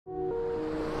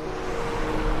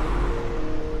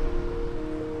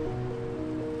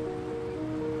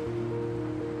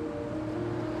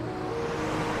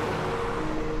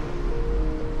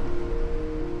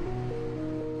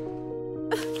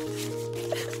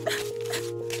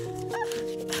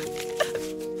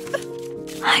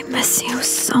I miss you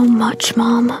so much,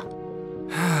 Mom.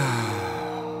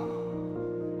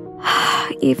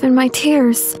 Even my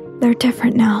tears, they're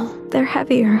different now. They're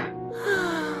heavier.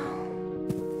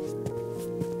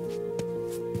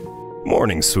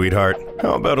 Morning, sweetheart.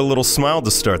 How about a little smile to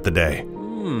start the day?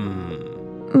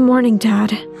 Morning,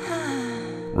 Dad.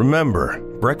 Remember,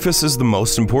 breakfast is the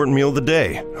most important meal of the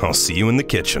day. I'll see you in the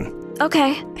kitchen.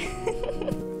 Okay.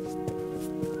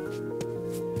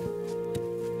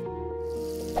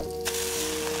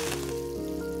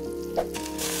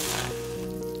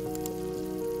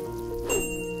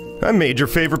 I made your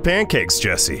favorite pancakes,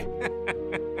 Jessie.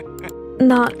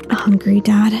 Not hungry,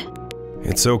 Dad.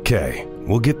 It's okay.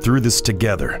 We'll get through this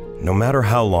together, no matter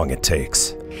how long it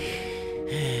takes.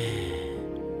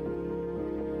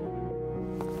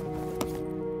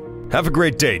 Have a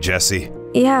great day, Jessie.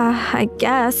 Yeah, I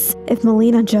guess, if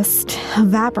Melina just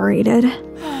evaporated.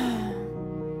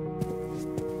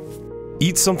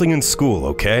 Eat something in school,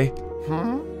 okay?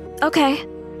 Okay.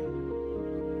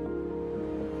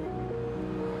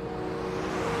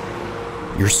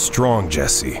 You're strong,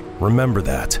 Jessie. Remember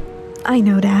that. I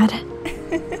know, Dad.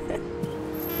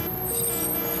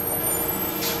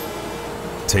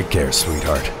 Take care,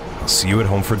 sweetheart. I'll see you at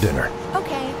home for dinner.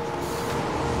 Okay.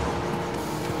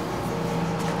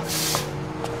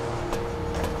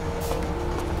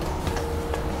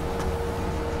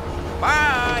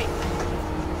 Bye!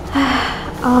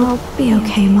 I'll be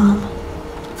okay, Mom.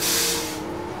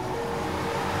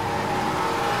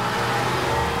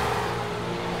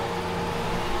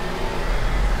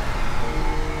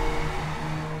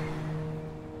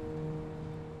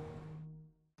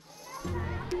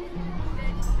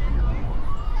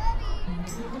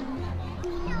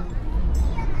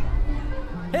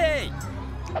 Hey!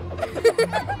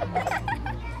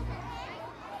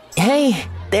 Hey,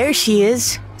 there she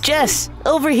is. Jess,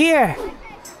 over here.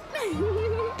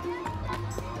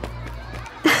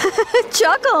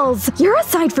 Chuckles! You're a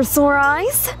sight for sore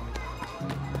eyes.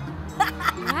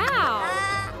 Wow.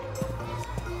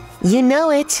 You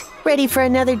know it. Ready for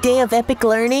another day of epic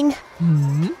learning?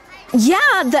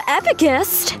 Yeah, the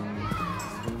epicest.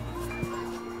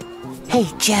 Hey,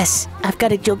 Jess, I've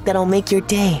got a joke that'll make your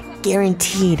day.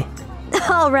 Guaranteed.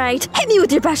 All right, hit me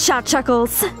with your best shot,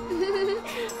 Chuckles.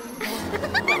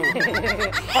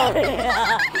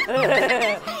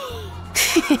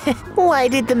 Why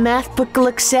did the math book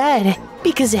look sad?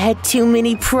 Because it had too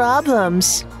many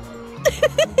problems.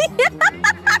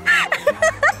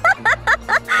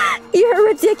 You're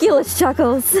ridiculous,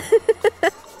 Chuckles.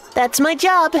 That's my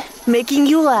job, making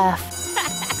you laugh.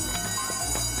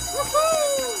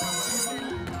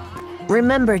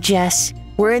 Remember, Jess,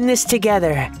 we're in this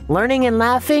together. Learning and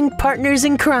laughing, partners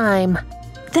in crime.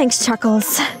 Thanks,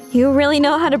 Chuckles. You really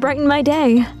know how to brighten my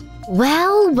day.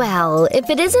 Well, well, if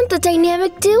it isn't the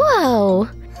dynamic duo.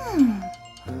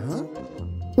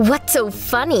 What's so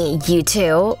funny, you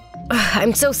two?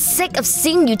 I'm so sick of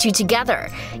seeing you two together.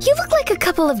 You look like a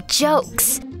couple of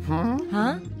jokes.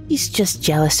 Huh? He's just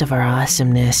jealous of our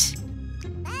awesomeness.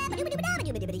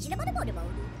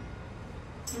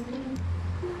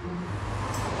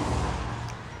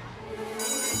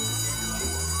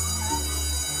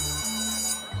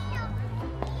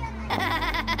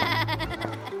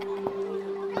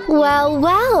 Well,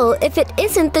 well, if it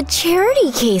isn't the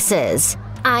charity cases.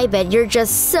 I bet you're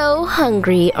just so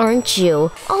hungry, aren't you?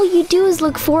 All you do is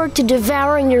look forward to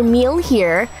devouring your meal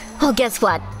here. Well, guess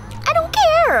what? I don't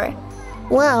care!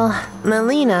 Well,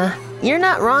 Melina, you're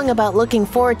not wrong about looking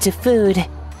forward to food,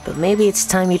 but maybe it's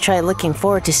time you try looking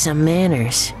forward to some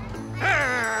manners.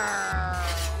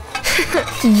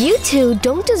 You two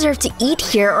don't deserve to eat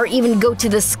here or even go to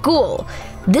the school.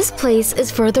 This place is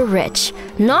for the rich,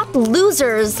 not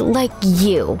losers like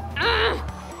you.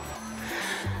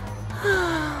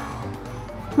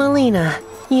 Melina,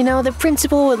 you know, the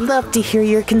principal would love to hear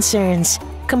your concerns.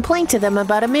 Complain to them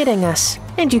about omitting us.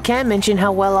 And you can mention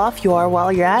how well off you are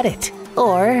while you're at it.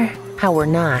 Or how we're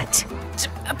not.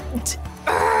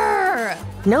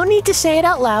 No need to say it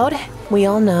out loud. We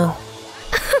all know.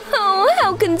 Oh,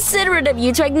 how considerate of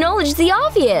you to acknowledge the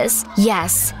obvious.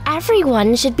 Yes,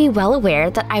 everyone should be well aware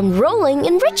that I'm rolling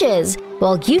in riches,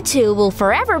 while you two will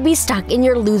forever be stuck in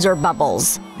your loser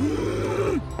bubbles.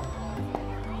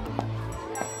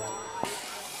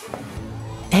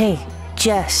 Hey,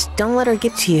 Jess, don't let her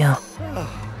get to you.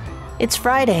 It's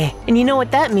Friday, and you know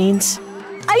what that means.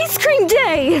 Ice cream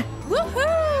day!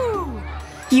 Woohoo!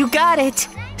 You got it!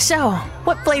 So,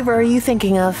 what flavor are you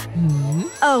thinking of?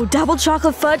 Oh, double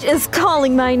chocolate fudge is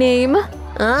calling my name.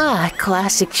 Ah,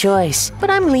 classic choice. But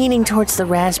I'm leaning towards the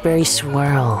raspberry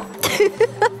swirl.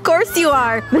 Of course you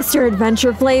are, Mr.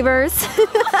 Adventure Flavors.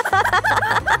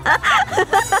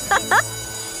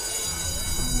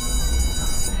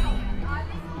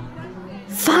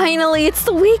 Finally, it's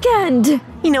the weekend.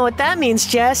 You know what that means,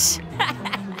 Jess?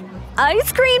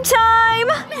 Ice cream time!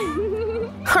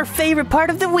 Our favorite part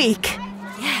of the week.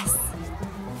 Yes.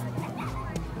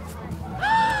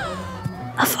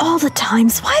 Of all the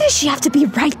times, why does she have to be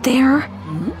right there?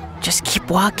 Just keep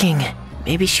walking.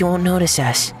 Maybe she won't notice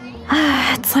us.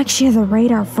 It's like she has a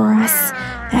radar for us.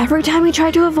 Every time we try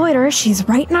to avoid her, she's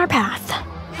right in our path.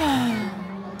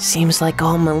 Seems like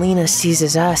all Melina sees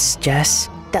is us, Jess.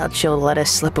 Doubt she'll let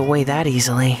us slip away that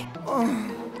easily.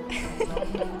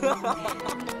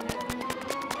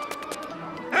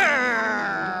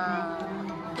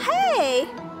 Hey!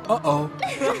 Uh-oh.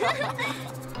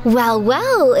 Well,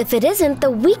 well, if it isn't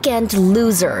the weekend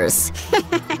losers.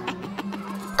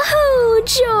 Oh,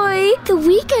 joy! The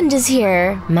weekend is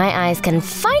here. My eyes can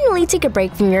finally take a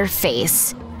break from your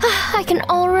face. I can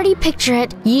already picture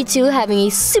it. You two having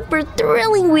a super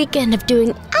thrilling weekend of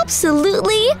doing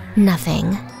absolutely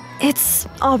nothing. It's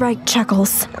all right,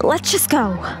 Chuckles. Let's just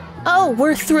go. Oh,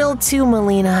 we're thrilled too,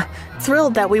 Melina.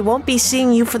 Thrilled that we won't be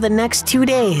seeing you for the next 2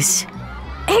 days.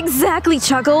 Exactly,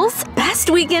 Chuckles. Best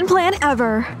weekend plan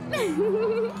ever.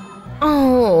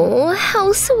 Oh,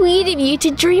 how sweet of you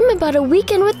to dream about a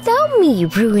weekend without me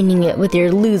ruining it with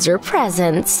your loser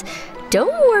presents. Don't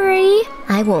worry,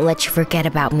 I won't let you forget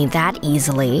about me that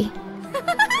easily.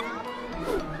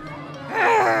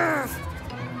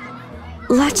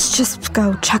 Let's just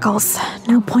go, Chuckles.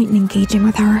 No point in engaging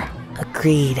with her.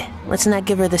 Agreed. Let's not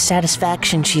give her the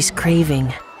satisfaction she's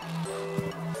craving.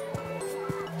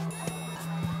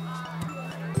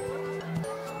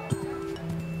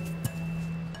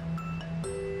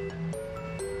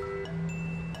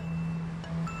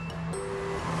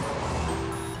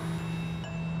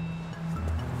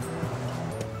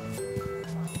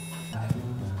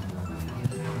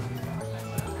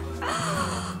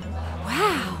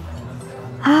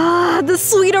 Ah, the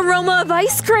sweet aroma of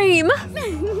ice cream!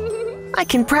 I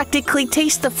can practically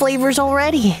taste the flavors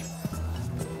already.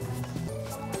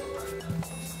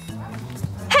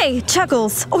 Hey,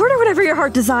 Chuckles, order whatever your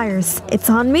heart desires. It's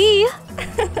on me.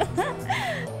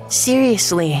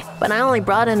 Seriously, but I only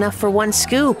brought enough for 1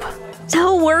 scoop.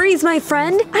 No worries, my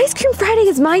friend. Ice Cream Friday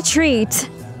is my treat.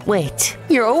 Wait,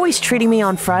 you're always treating me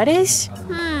on Fridays?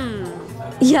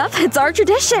 Yep, it's our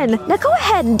tradition. Now go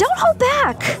ahead and don't hold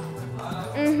back.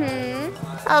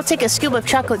 I'll take a scoop of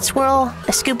chocolate swirl,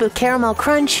 a scoop of caramel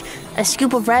crunch, a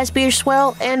scoop of raspberry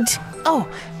swirl, and, oh,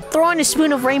 throw in a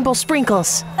spoon of rainbow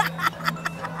sprinkles.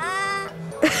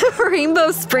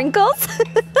 Rainbow sprinkles?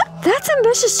 That's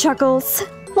ambitious, Chuckles.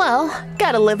 Well,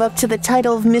 gotta live up to the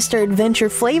title of Mr. Adventure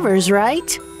Flavors,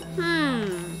 right?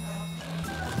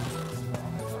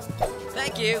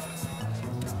 Thank you.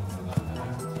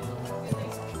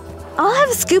 I'll have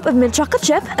a scoop of mint chocolate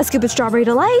chip, a scoop of strawberry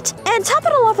delight, and top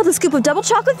it all off with a scoop of double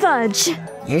chocolate fudge.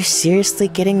 You're seriously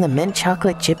getting the mint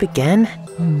chocolate chip again?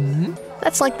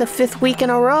 That's like the 5th week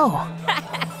in a row.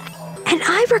 And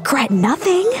I regret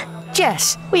nothing.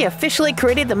 Jess, we officially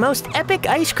created the most epic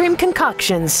ice cream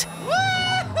concoctions.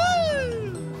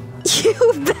 You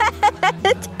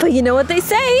bet. But you know what they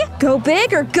say, go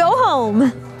big or go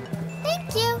home.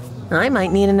 Thank you. I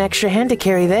might need an extra hand to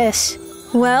carry this.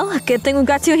 Well, good thing we've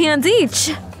got 2 hands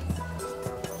each.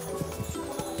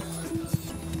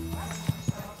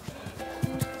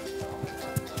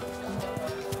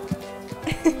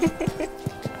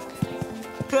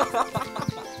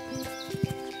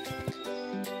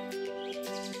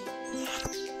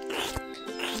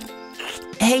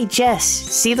 Hey Jess,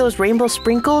 see those rainbow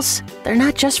sprinkles? They're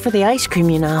not just for the ice cream,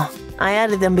 you know. I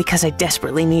added them because I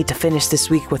desperately need to finish this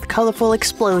week with colorful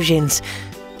explosions.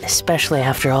 Especially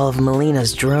after all of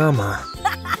Melina's drama.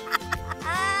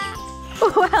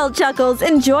 Well, Chuckles,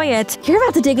 enjoy it. You're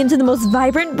about to dig into the most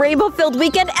vibrant, rainbow-filled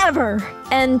weekend ever.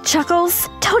 And Chuckles,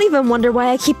 don't even wonder why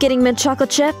I keep getting mint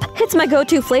chocolate chip. It's my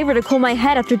go-to flavor to cool my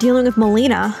head after dealing with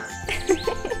Melina.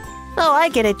 Oh, I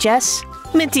get it, Jess.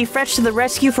 Minty Fresh to the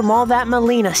rescue from all that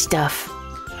Melina stuff.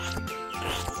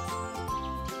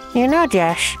 You know,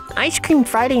 Jess, Ice Cream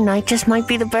Friday night just might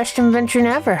be the best invention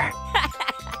ever.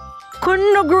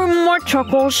 Couldn't agree more,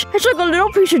 Chuckles. It's like a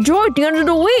little piece of joy at the end of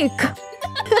the week.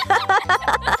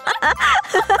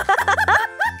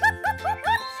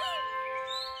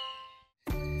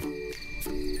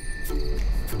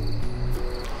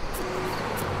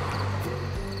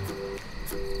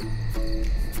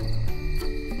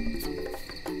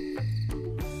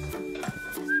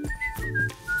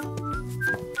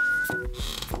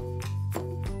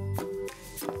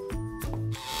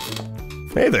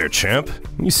 Hey there, champ.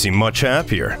 You seem much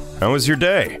happier. How was your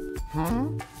day?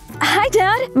 Hi,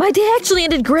 Dad. My day actually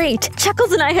ended great.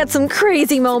 Chuckles and I had some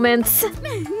crazy moments.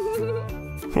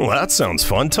 Well, that sounds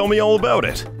fun. Tell me all about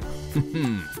it.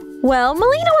 Well,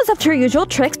 Melina was up to her usual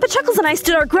tricks, but Chuckles and I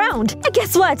stood our ground. And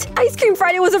guess what? Ice Cream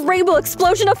Friday was a rainbow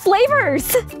explosion of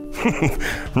flavors!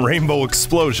 Rainbow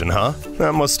explosion, huh?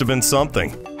 That must have been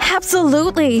something.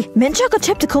 Absolutely! Mint chocolate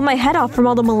chip to cool my head off from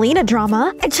all the Melina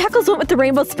drama, and Chuckles went with the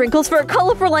rainbow sprinkles for a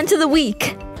colorful end to the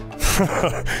week.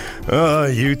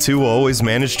 You two always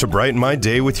manage to brighten my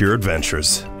day with your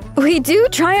adventures. We do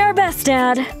try our best,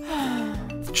 Dad.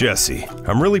 Jesse,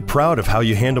 I'm really proud of how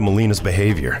you handle Melina's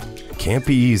behavior. It can't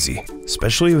be easy,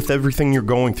 especially with everything you're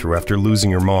going through after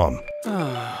losing your mom.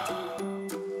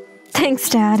 Thanks,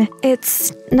 Dad.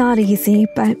 It's not easy,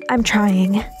 but I'm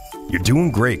trying. You're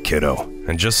doing great, kiddo.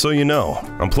 And just so you know,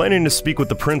 I'm planning to speak with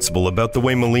the principal about the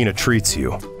way Melina treats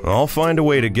you. I'll find a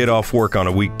way to get off work on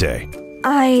a weekday.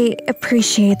 I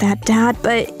appreciate that, Dad,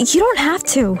 but you don't have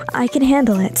to. I can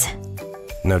handle it.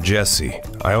 Now, Jesse,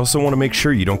 I also want to make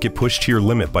sure you don't get pushed to your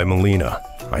limit by Melina.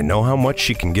 I know how much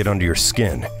she can get under your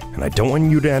skin, and I don't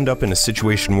want you to end up in a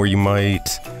situation where you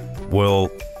might, well,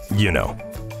 you know.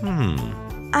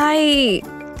 I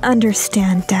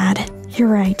understand, Dad. You're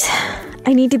right.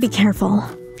 I need to be careful.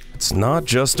 It's not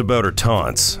just about her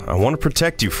taunts. I want to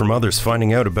protect you from others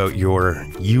finding out about your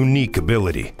unique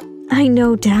ability. I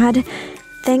know, Dad.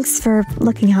 Thanks for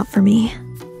looking out for me.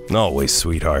 Always,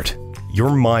 sweetheart.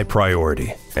 You're my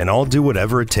priority, and I'll do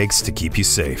whatever it takes to keep you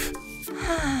safe.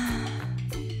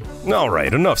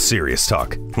 Alright, enough serious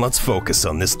talk. Let's focus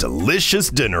on this delicious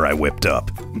dinner I whipped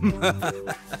up.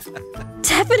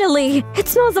 Definitely! It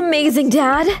smells amazing,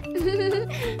 Dad!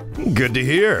 Good to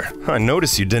hear. I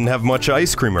noticed you didn't have much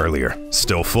ice cream earlier.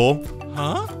 Still full?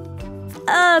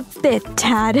 A bit,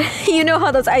 Dad. You know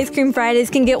how those ice cream Fridays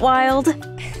can get wild?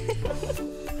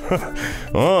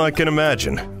 Oh, I can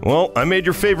imagine. Well, I made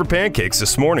your favorite pancakes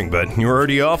this morning, but you're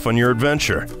already off on your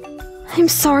adventure. I'm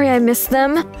sorry I missed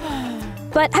them.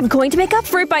 But I'm going to make up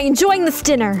for it by enjoying this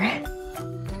dinner.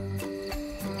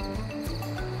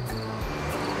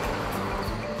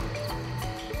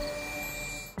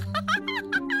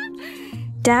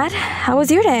 Dad, how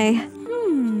was your day?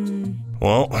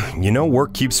 Well, you know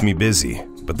work keeps me busy,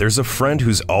 but there's a friend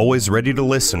who's always ready to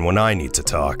listen when I need to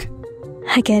talk.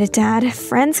 I get it, Dad.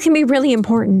 Friends can be really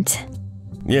important.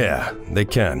 Yeah, they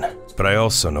can, but I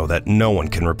also know that no one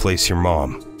can replace your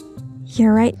mom.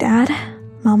 You're right, Dad.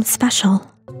 Mom's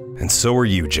special. And so are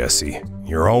you, Jesse.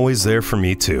 You're always there for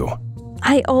me, too.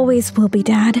 I always will be,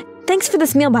 Dad. Thanks for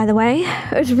this meal, by the way.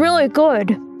 It's really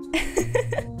good.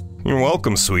 You're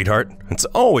welcome, sweetheart. It's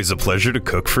always a pleasure to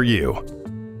cook for you.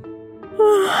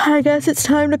 I guess it's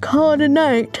time to call it a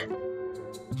night.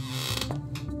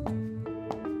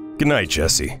 Good night,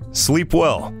 Jesse. Sleep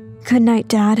well. Good night,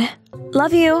 Dad.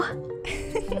 Love you.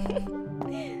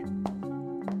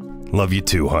 Love you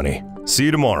too, honey. See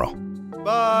you tomorrow.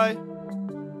 Bye.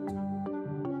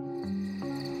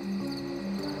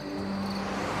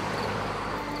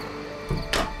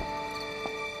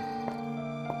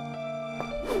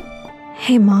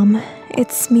 Hey, Mom.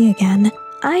 It's me again.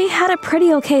 I had a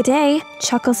pretty okay day.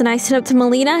 Chuckles and I stood up to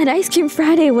Melina, and Ice Cream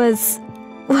Friday was...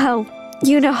 well,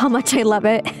 you know how much I love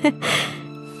it.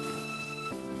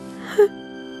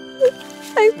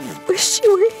 I wish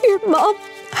you were here, Mom.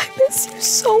 I miss you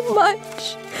so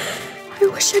much. I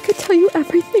wish I could tell you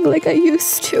everything like I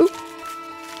used to.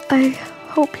 I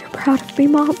hope you're proud of me,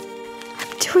 Mom.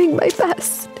 I'm doing my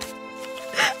best.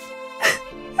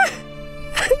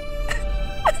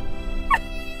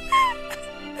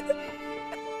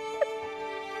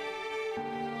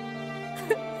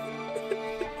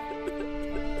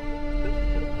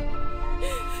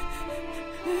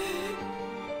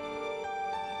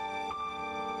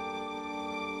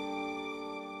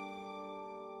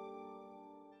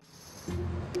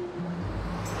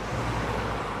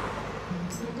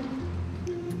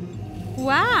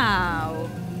 Wow.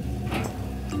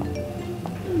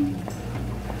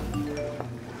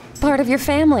 Part of your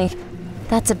family.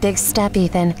 That's a big step,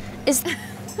 Ethan. Is...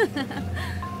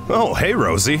 Oh, hey,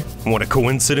 Rosie. What a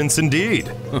coincidence indeed.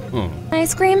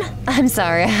 ice cream? I'm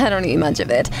sorry, I don't eat much of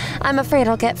it. I'm afraid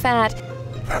I'll get fat.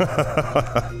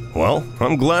 Well,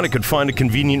 I'm glad I could find a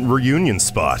convenient reunion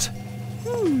spot.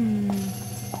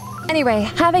 Anyway,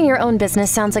 having your own business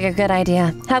sounds like a good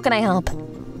idea. How can I help?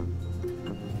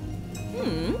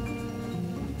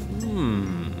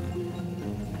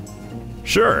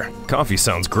 Sure, coffee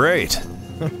sounds great.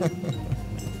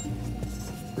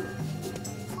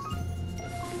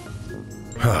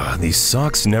 These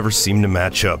socks never seem to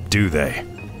match up, do they?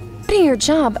 Quitting your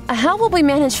job, how will we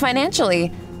manage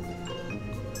financially?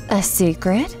 A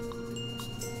secret?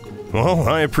 Well,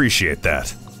 I appreciate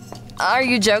that. Are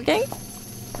you joking?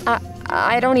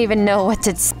 I don't even know what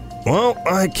to Well,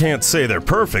 I can't say they're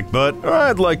perfect, but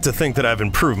I'd like to think that I've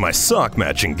improved my sock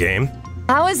matching game.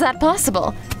 How is that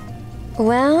possible?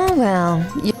 Well,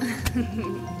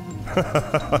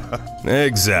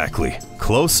 Exactly.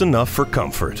 Close enough for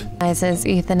comfort. says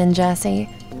Ethan and Jesse.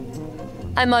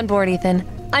 I'm on board, Ethan.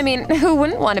 I mean, who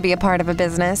wouldn't want to be a part of a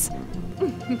business?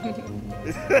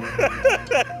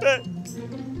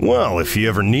 Well, if you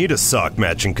ever need a sock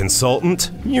matching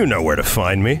consultant, you know where to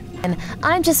find me. And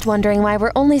I'm just wondering why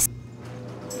we're only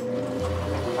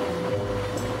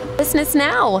business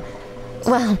now.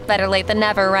 Well, better late than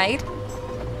never, right?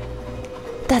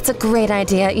 That's a great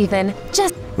idea, Ethan.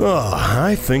 Just Oh,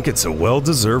 I think it's a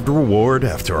well-deserved reward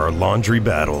after our laundry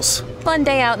battles. fun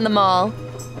day out in the mall.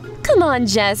 Come on,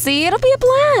 Jesse. It'll be a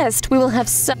blast. We will have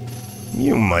so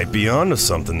You might be onto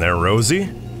something there, Rosie.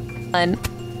 fun.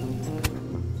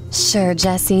 Sure,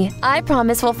 Jesse. I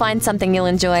promise we'll find something you'll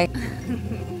enjoy.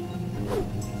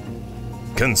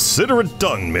 Consider it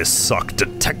done, Miss Sock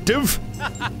Detective.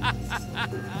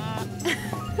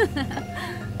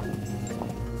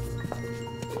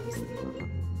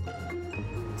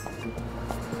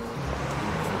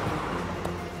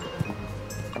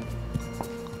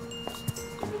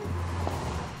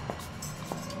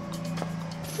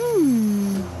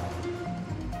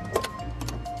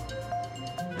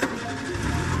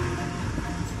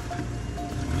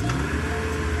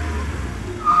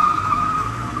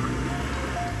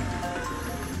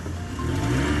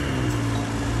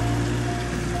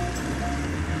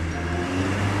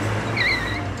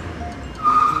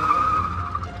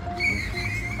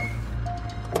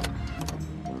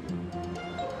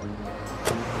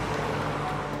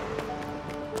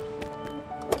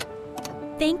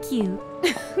 Thank you.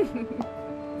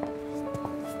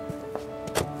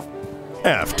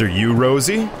 After you,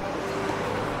 Rosie.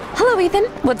 Hello, Ethan.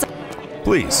 What's up?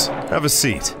 Please, have a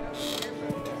seat.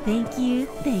 Thank you,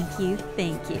 thank you,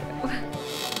 thank you.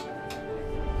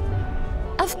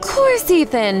 Of course,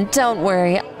 Ethan. Don't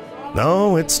worry.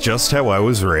 No, it's just how I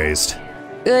was raised.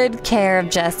 Good care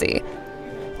of Jesse.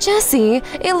 Jesse,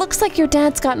 it looks like your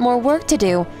dad's got more work to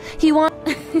do. He wants.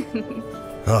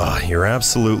 Ah, you're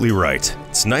absolutely right.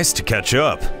 It's nice to catch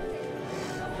up.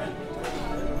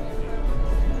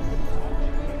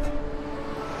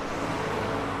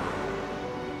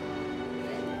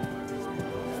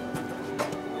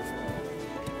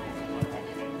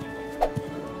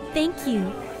 Thank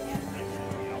you.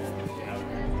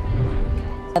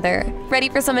 Ready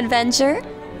for some adventure?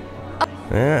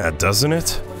 Yeah, doesn't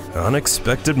it?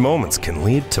 Unexpected moments can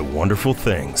lead to wonderful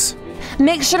things.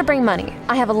 Make sure to bring money.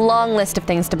 I have a long list of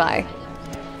things to buy.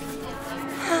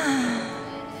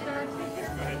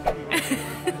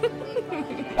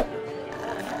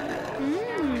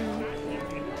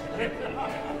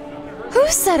 Who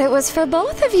said it was for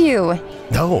both of you?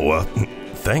 Oh,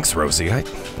 thanks, Rosie.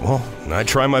 I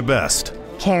try my best.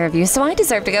 Care of you, so I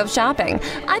deserve to go shopping.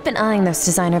 I've been eyeing those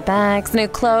designer bags, new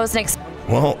clothes, and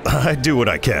Well, I do what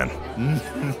I can.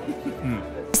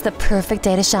 it's the perfect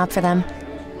day to shop for them.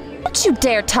 Don't you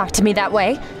dare talk to me that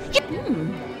way.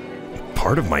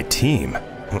 Part of my team?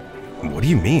 What do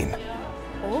you mean?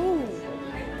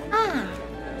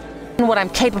 And what I'm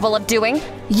capable of doing.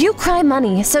 You cry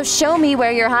money, so show me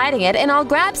where you're hiding it, and I'll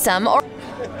grab some, or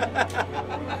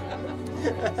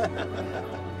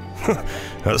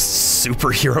A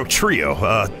superhero trio.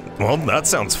 Well, that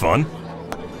sounds fun.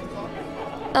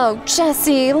 Oh,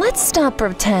 Jesse, let's stop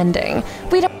pretending.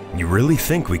 We don't You really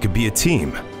think we could be a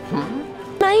team?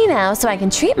 money now, so I can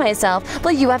treat myself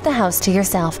while you have the house to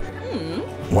yourself.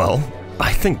 Well,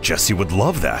 I think Jesse would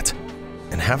love that.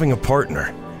 And having a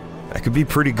partner, that could be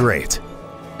pretty great.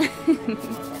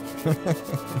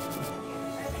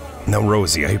 Now,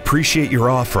 Rosie, I appreciate your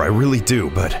offer, I really do,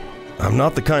 but I'm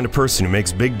not the kind of person who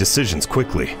makes big decisions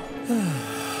quickly.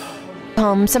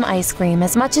 Home some ice cream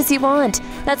as much as you want.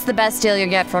 That's the best deal you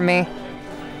get from me.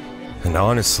 And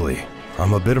honestly,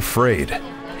 I'm a bit afraid.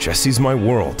 Jesse's my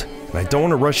world, and I don't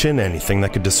want to rush into anything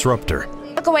that could disrupt her.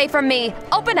 Look away from me.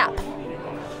 Open up.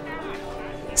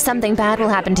 Something bad will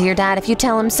happen to your dad if you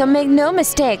tell him, so make no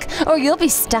mistake, or you'll be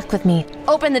stuck with me.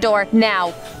 Open the door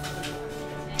now.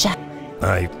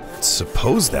 I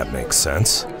suppose that makes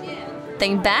sense.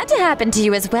 Something bad to happen to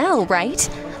you as well, right?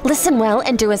 Listen well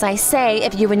and do as I say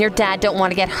if you and your dad don't want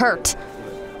to get hurt.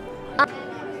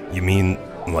 You mean,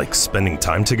 like spending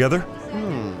time together?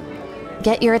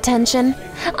 Get your attention?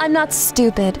 I'm not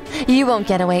stupid. You won't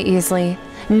get away easily.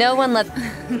 No one let...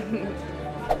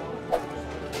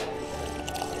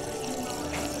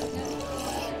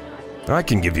 I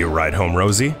can give you a ride home,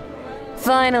 Rosie.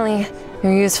 Finally,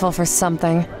 you're useful for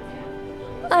something.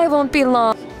 I won't be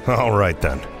long. All right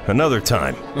then, another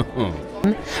time.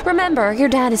 Remember, your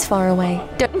dad is far away.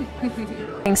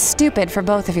 Being stupid for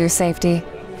both of your safety.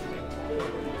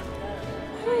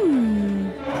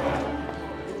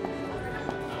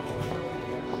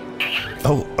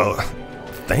 Oh,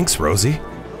 thanks, Rosie.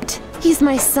 He's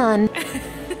my son.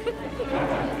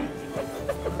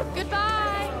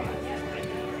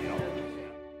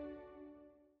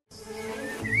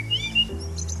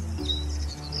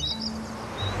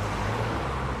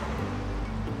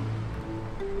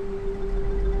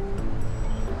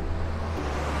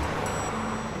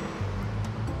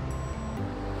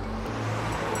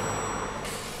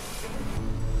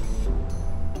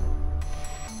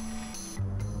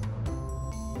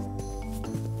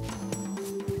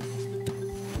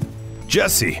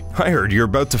 Jesse, I heard you're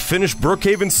about to finish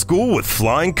Brookhaven school with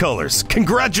flying colors.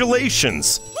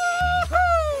 Congratulations!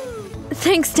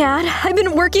 Thanks, Dad. I've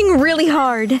been working really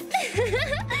hard.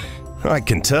 I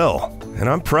can tell, and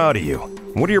I'm proud of you.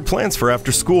 What are your plans for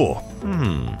after school?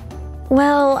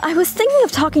 Well, I was thinking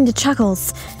of talking to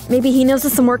Chuckles. Maybe he knows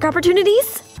of some work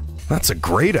opportunities? That's a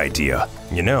great idea.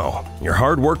 You know, your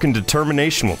hard work and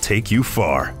determination will take you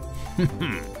far.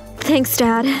 Thanks,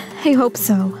 Dad. I hope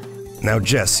so. Now,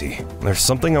 Jesse, there's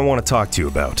something I want to talk to you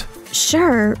about.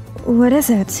 Sure. What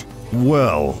is it?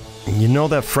 Well, you know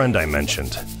that friend I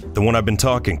mentioned? The one I've been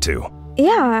talking to?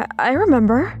 Yeah, I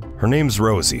remember. Her name's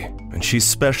Rosie, and she's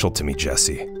special to me,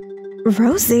 Jesse.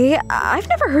 Rosie? I've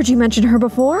never heard you mention her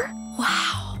before.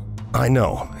 Wow. I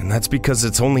know, and that's because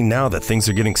it's only now that things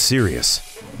are getting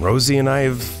serious. Rosie and I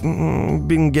have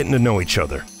been getting to know each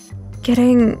other.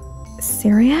 Getting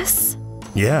serious?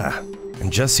 Yeah,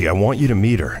 and Jesse, I want you to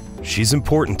meet her. She's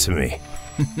important to me.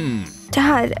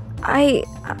 Dad,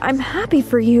 I'm happy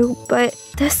for you, but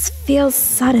this feels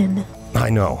sudden.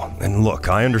 I know, and look,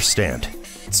 I understand.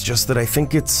 It's just that I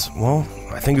think it's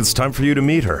time for you to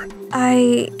meet her.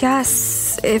 I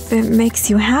guess if it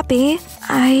makes you happy,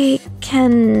 I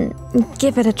can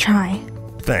give it a try.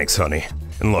 Thanks, honey.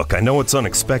 And look, I know it's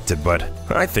unexpected, but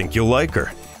I think you'll like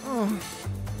her.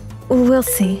 We'll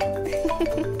see.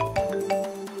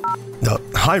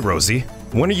 Hi, Rosie.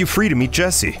 When are you free to meet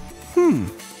Jesse?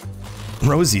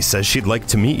 Rosie says she'd like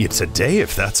to meet you today,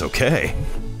 if that's okay.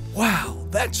 Wow,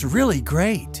 that's really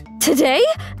great. Today?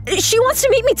 She wants to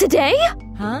meet me today?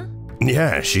 Huh?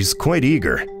 Yeah, she's quite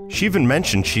eager. She even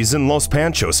mentioned she's in Los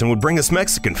Panchos and would bring us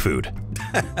Mexican food.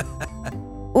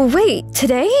 Wait,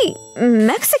 today?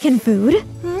 Mexican food?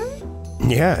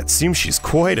 Yeah, it seems she's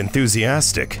quite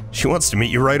enthusiastic. She wants to meet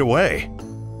you right away.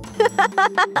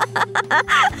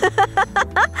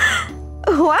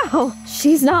 Wow,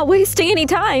 she's not wasting any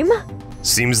time.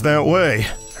 Seems that way.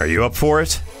 Are you up for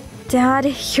it? Dad,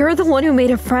 you're the one who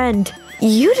made a friend.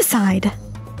 You decide.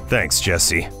 Thanks,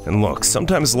 Jesse. And look,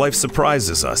 sometimes life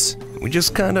surprises us. We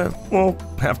just kinda,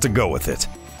 have to go with it.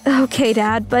 Okay,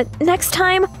 Dad, but next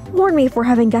time, warn me if we're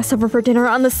having guests over for dinner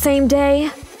on the same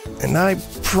day. And I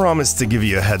promise to give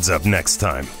you a heads up next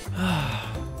time.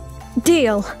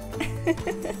 Deal.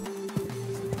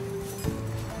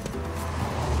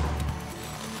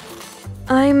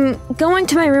 I'm going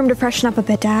to my room to freshen up a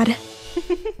bit, Dad.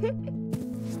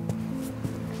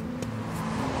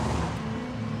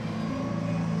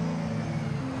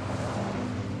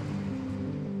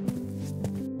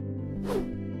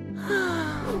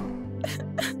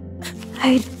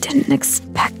 I didn't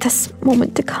expect this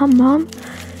moment to come, Mom.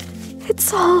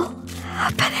 It's all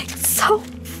happening so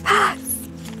fast.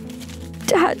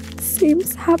 Dad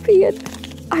seems happy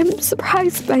and I'm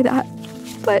surprised by that.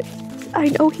 But I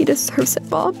know he deserves it,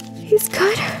 Mom. He's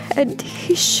good and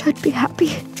he should be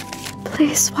happy.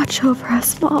 Please watch over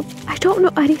us, Mom. I don't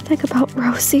know anything about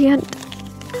Rosie and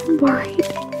I'm worried.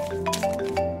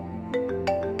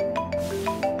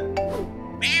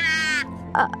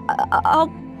 I'll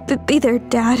be there,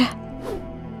 Dad.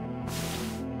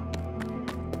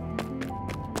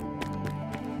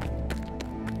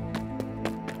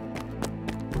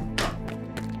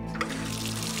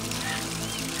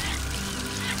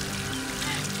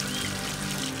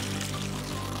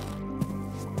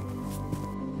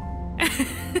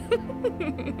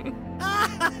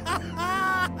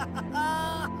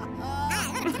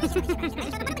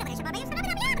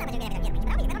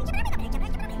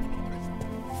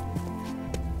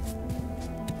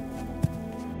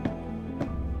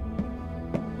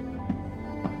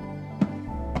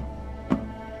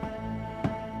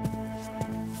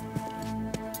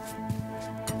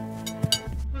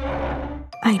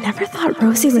 I never thought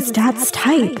Rosie was Dad's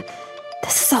type.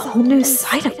 This is a whole new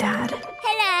side of Dad.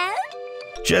 Hello?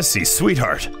 Jesse,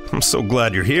 sweetheart, I'm so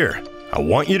glad you're here. I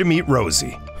want you to meet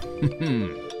Rosie.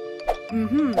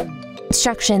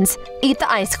 Instructions. Eat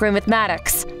the ice cream with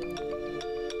Maddox.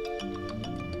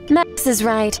 Maddox is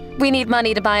right. We need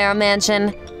money to buy our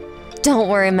mansion. Don't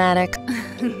worry, Maddox.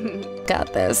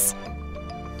 Got this.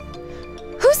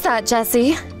 Who's that,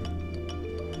 Jesse?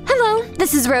 Hello,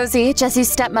 this is Rosie,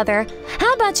 Jesse's stepmother.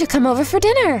 How about you come over for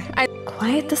dinner?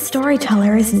 Quite the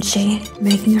storyteller, isn't she?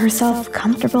 Making herself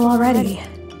comfortable already.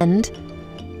 And?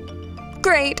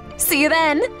 Great. See you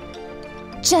then.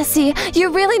 Jesse,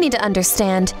 you really need to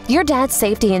understand. Your dad's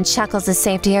safety and Chuckles'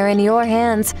 safety are in your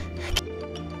hands.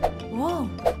 Whoa.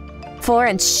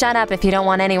 And shut up if you don't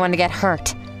want anyone to get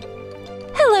hurt.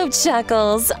 Hello,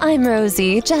 Chuckles. I'm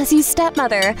Rosie, Jesse's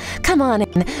stepmother. Come on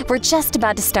in. We're just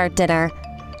about to start dinner.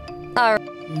 Our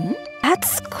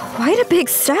That's quite a big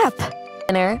step.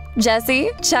 dinner. Jesse,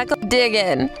 Chuckles, dig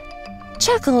in.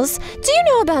 Chuckles, do you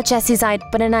know about Jesse's idea to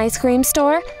open an ice cream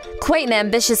store? Quite an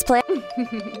ambitious plan.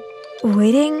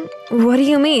 Waiting? What do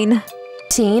you mean?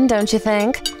 Teen, don't you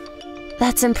think?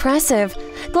 That's impressive.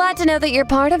 Glad to know that you're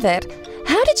part of it.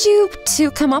 How did you two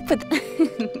come up with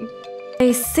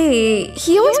I see.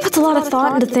 He always puts a lot of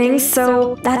thought into things,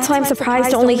 so that's why I'm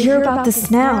surprised to only hear about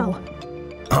this now.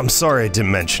 I'm sorry I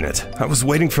didn't mention it. I was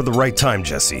waiting for the right time,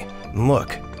 Jesse. And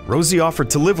look, Rosie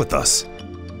offered to live with us.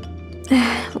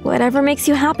 Whatever makes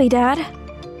you happy, Dad.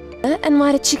 And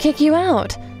why did she kick you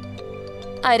out?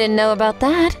 I didn't know about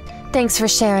that. Thanks for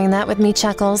sharing that with me,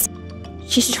 Chuckles.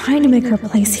 She's trying to make her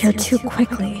place here too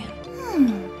quickly.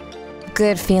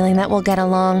 Good feeling that we'll get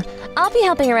along. I'll be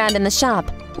helping around in the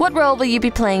shop. What role will you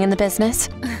be playing in the business?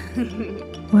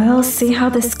 We'll see how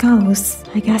this goes.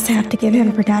 I guess I have to give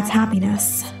in for Dad's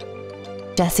happiness.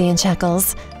 Jesse and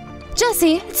Chuckles.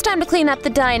 Jesse, it's time to clean up the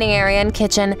dining area and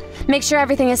kitchen. Make sure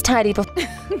everything is tidy before.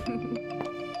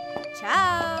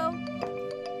 Ciao.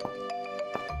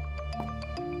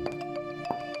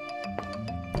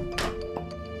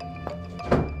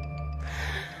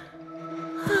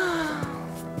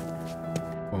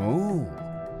 Oh.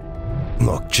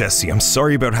 Look, Jesse, I'm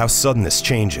sorry about how sudden this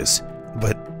changes,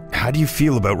 but how do you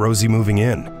feel about Rosie moving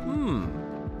in?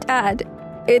 Dad,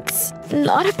 it's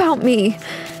not about me.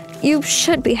 You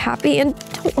should be happy and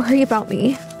don't worry about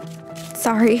me.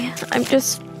 Sorry, I'm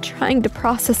just trying to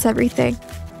process everything.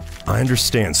 I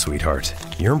understand, sweetheart.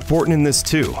 You're important in this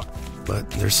too. But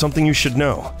there's something you should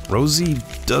know. Rosie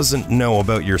doesn't know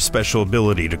about your special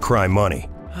ability to cry money.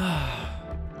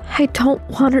 I don't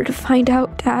want her to find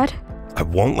out, Dad. I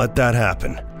won't let that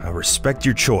happen. I respect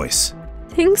your choice.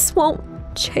 Things won't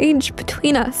change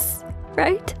between us,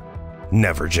 right?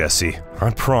 Never, Jesse.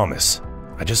 I promise.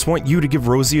 I just want you to give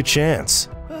Rosie a chance.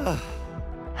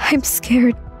 I'm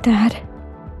scared, Dad.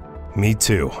 Me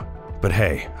too. But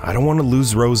hey, I don't want to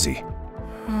lose Rosie.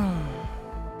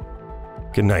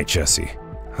 Good night, Jesse.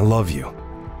 I love you.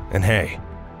 And hey,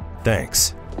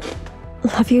 thanks.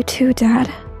 Love you too,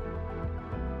 Dad.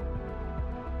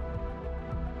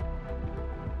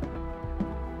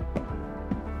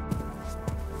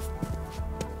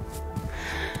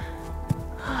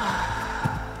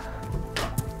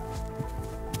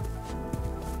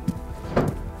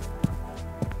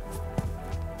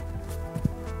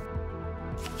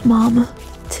 Mom,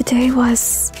 today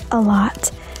was a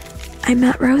lot. I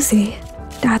met Rosie,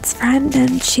 Dad's friend,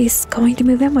 and she's going to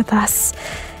move in with us.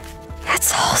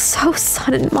 It's all so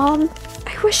sudden, Mom.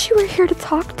 I wish you were here to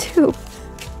talk to.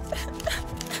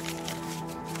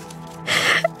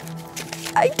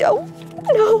 I don't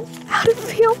know how to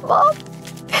feel, Mom.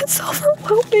 It's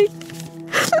overwhelming.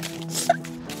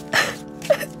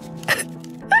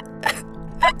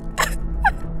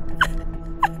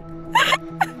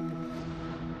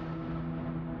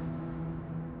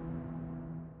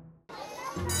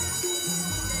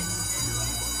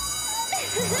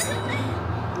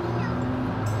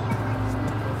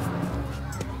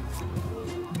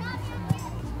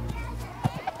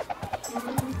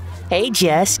 Hey,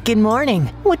 Jess, good morning.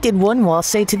 What did one wall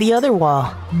say to the other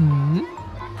wall?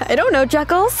 I don't know,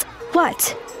 Juggles.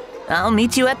 What? I'll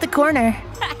meet you at the corner.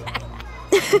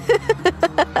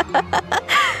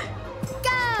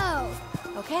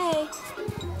 Okay.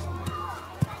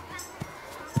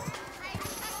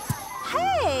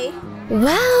 Hey!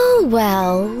 Well,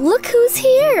 well, look who's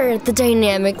here. The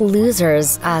dynamic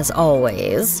losers, as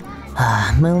always.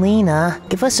 Melina,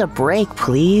 give us a break,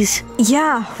 please.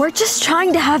 Yeah, we're just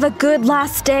trying to have a good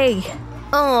last day.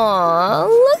 Aw,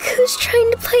 look who's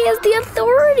trying to play as the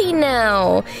authority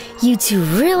now. You two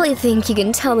really think you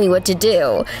can tell me what to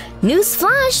do.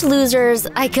 Newsflash, losers,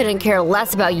 I couldn't care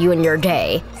less about you and your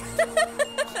day.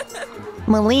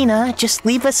 Melina, just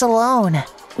leave us alone.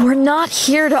 We're not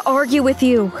here to argue with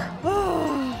you.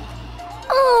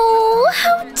 Oh,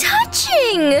 how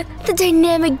touching! The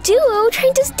dynamic duo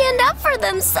trying to stand up for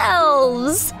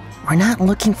themselves. We're not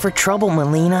looking for trouble,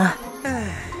 Melina.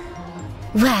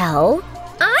 Well,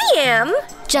 I am.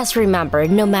 Just remember,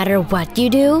 no matter what you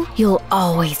do, you'll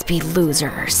always be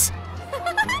losers.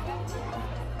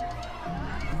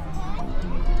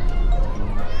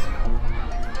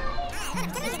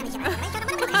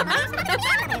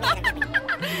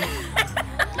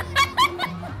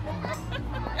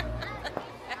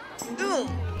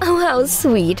 Oh, how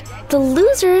sweet. The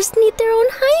losers need their own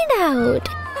hideout.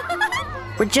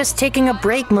 We're just taking a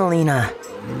break, Melina.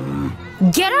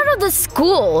 Get out of the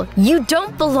school! You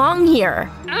don't belong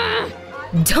here!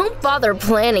 Don't bother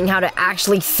planning how to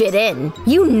actually fit in.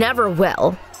 You never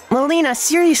will. Melina,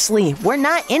 seriously, we're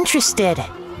not interested.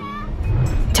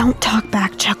 Don't talk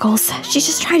back, Chuckles. She's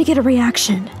just trying to get a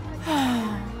reaction.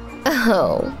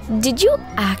 Oh, did you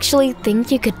actually think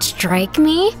you could strike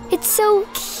me? It's so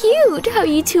cute how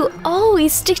you two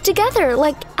always stick together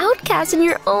like outcasts in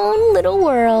your own little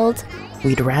world.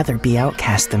 We'd rather be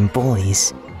outcast than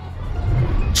bullies.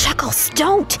 Chuckles,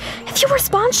 don't! If you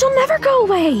respond, she'll never go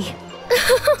away.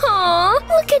 Aw,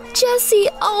 look at Jessie,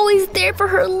 always there for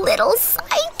her little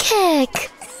sidekick.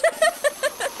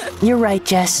 You're right,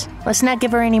 Jess. Let's not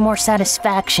give her any more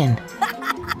satisfaction.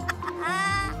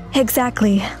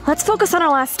 Exactly. Let's focus on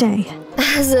our last day.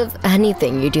 As if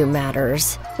anything you do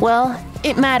matters. Well,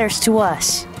 it matters to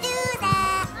us.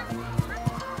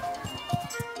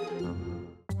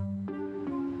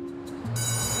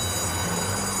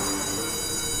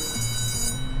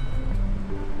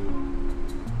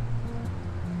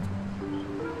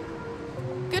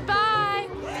 Goodbye!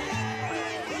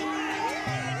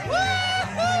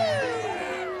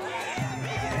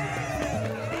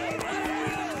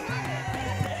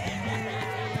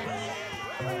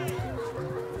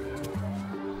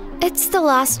 It's the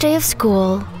last day of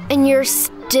school, and you're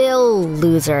still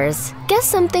losers. Guess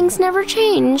some things never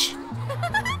change.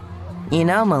 You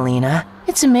know, Melina,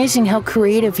 it's amazing how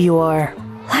creative you are.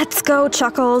 Let's go,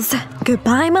 Chuckles.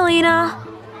 Goodbye, Melina.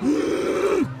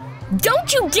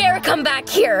 Don't you dare come back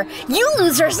here! You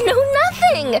losers know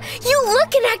nothing! You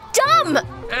look and act dumb!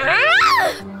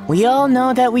 We all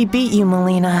know that we beat you,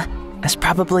 Melina. That's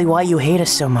probably why you hate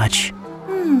us so much.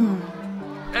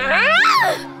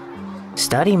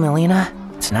 Study, Melina.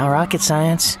 It's not rocket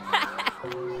science.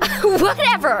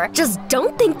 Whatever! Just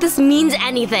don't think this means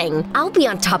anything. I'll be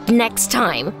on top next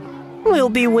time. We'll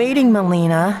be waiting,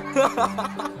 Melina.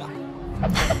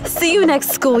 See you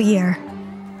next school year.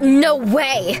 No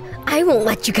way! I won't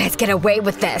let you guys get away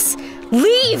with this.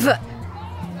 Leave!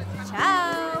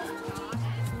 Ciao!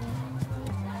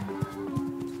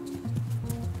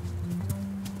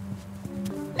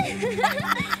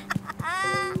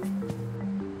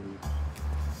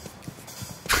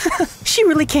 She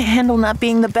really can't handle not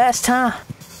being the best, huh?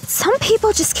 Some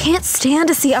people just can't stand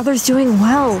to see others doing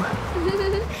well.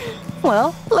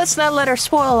 Well, let's not let her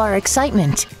spoil our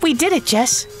excitement. We did it,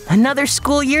 Jess. Another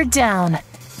school year down.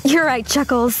 You're right,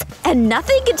 Chuckles. And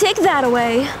nothing can take that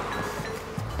away.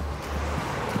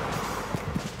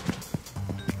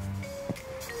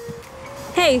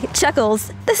 Hey,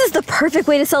 Chuckles. This is the perfect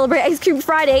way to celebrate Ice Cream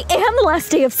Friday and the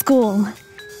last day of school.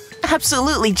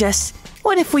 Absolutely, Jess.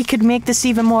 What if we could make this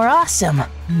even more awesome?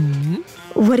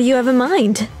 What do you have in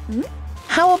mind?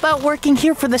 How about working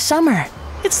here for the summer?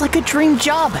 It's like a dream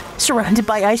job, surrounded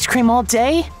by ice cream all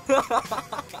day.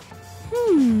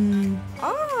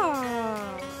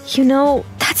 You know,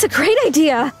 that's a great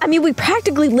idea. I mean, we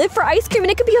practically live for ice cream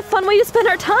and it could be a fun way to spend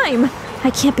our time. I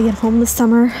can't be at home this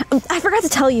summer. I forgot to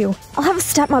tell you. I'll have a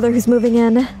stepmother who's moving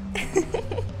in.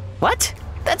 What?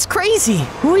 That's crazy.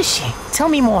 Who is she? Tell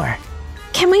me more.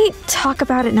 Can we talk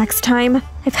about it next time?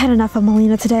 I've had enough of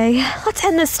Melina today. Let's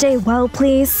end this day well,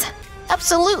 please.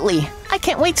 Absolutely. I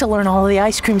can't wait to learn all of the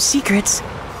ice cream secrets.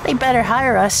 They better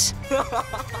hire us.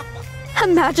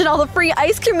 Imagine all the free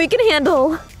ice cream we can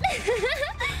handle.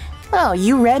 Oh,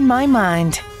 you read my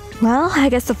mind. Well, I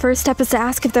guess the first step is to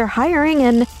ask if they're hiring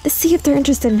and to see if they're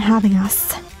interested in having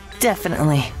us.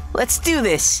 Definitely. Let's do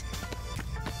this.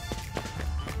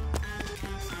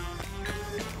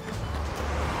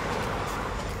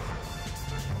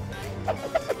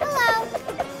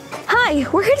 Hi,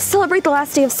 we're here to celebrate the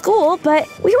last day of school, but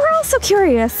we were also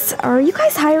curious. Are you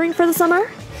guys hiring for the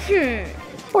summer?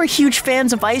 We're huge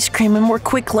fans of ice cream and we're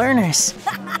quick learners.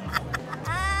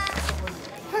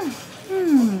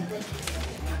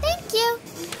 Thank you.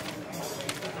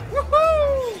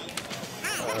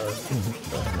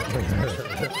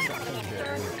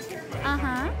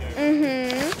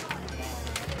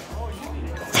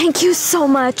 Thank you so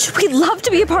much. We'd love to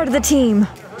be a part of the team.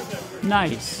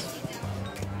 Nice.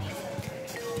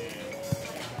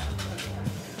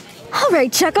 All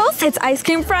right, Chuckles, it's Ice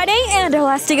Cream Friday and our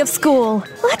last day of school.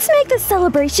 Let's make this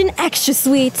celebration extra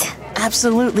sweet.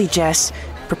 Absolutely, Jess.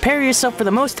 Prepare yourself for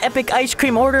the most epic ice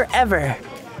cream order ever.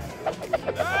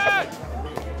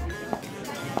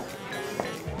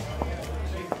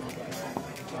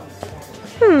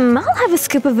 I'll have a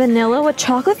scoop of vanilla with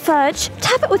chocolate fudge,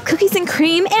 top it with cookies and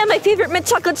cream, and my favorite mint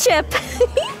chocolate chip.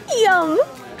 Yum!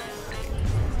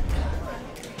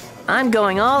 I'm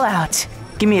going all out.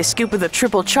 Give me a scoop of the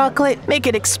triple chocolate, make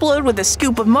it explode with a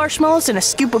scoop of marshmallows and a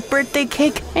scoop of birthday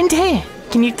cake, and hey,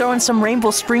 can you throw in some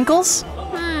rainbow sprinkles?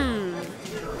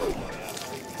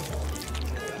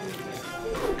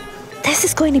 This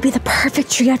is going to be the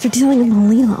perfect treat after dealing with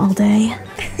Melina all day.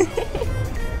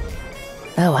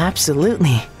 Oh,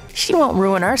 absolutely. She won't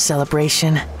ruin our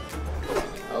celebration.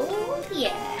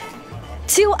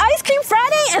 To Ice Cream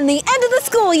Friday and the end of the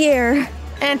school year!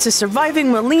 And to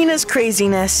surviving Melina's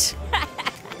craziness.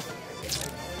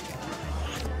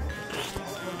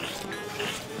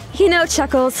 You know,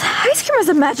 Chuckles, ice cream has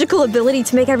a magical ability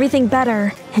to make everything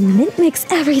better, and mint makes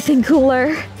everything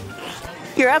cooler.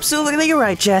 You're absolutely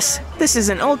right, Jess. This is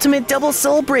an ultimate double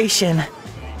celebration.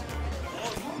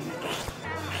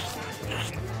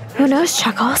 Who knows,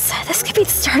 Chuckles? This could be the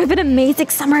start of an amazing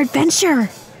summer adventure.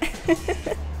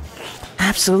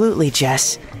 Absolutely,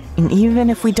 Jess. And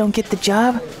even if we don't get the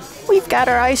job, we've got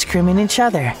our ice cream in each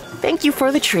other. Thank you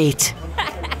for the treat.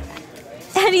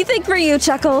 Anything for you,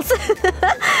 Chuckles.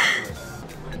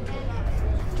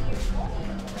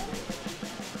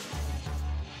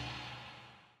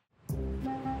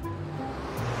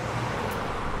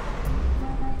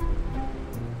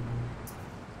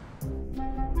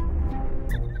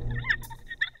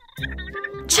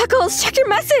 Chuckles, check your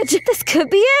message. This could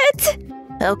be it.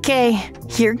 Okay,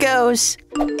 here goes.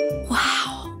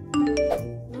 Wow! We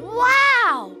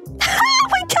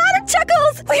got it,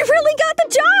 Chuckles! We really got the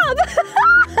job!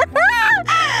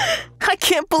 I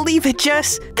can't believe it,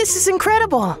 Jess. This is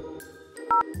incredible.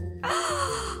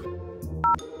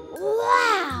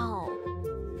 Wow!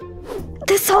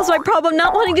 This solves my problem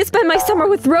not wanting to spend my summer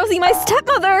with Rosie, my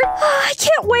stepmother. I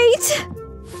can't wait.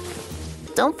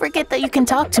 Don't forget that you can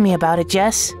talk to me about it,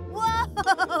 Jess.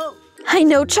 Whoa! I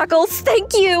know, Chuckles.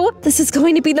 Thank you. This is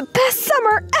going to be the best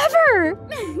summer ever.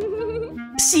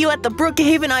 See you at the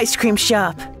Brookhaven ice cream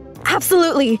shop.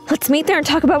 Absolutely. Let's meet there and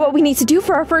talk about what we need to do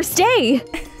for our first day.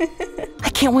 I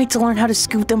can't wait to learn how to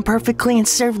scoop them perfectly and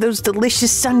serve those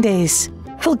delicious sundaes.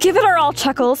 We'll give it our all,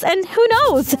 Chuckles, and who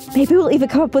knows? Maybe we'll even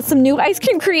come up with some new ice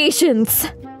cream creations.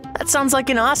 That sounds like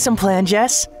an awesome plan,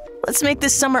 Jess. Let's make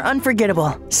this summer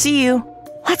unforgettable. See you.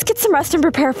 Let's get some rest and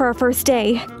prepare for our first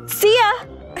day. See ya!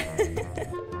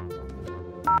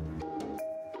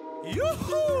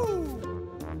 Yoo-hoo!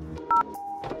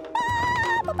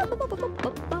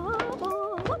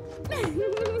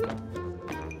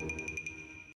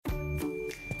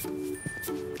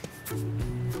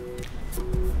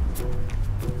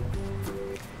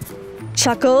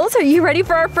 Chuckles, are you ready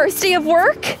for our first day of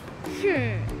work?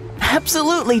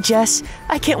 Absolutely, Jess.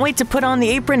 I can't wait to put on the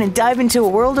apron and dive into a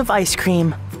world of ice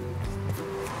cream.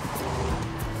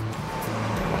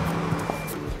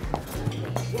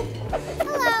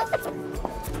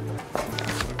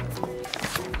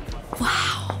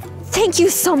 Thank you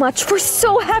so much. We're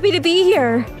so happy to be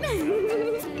here.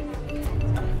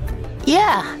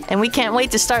 Yeah, and we can't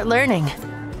wait to start learning.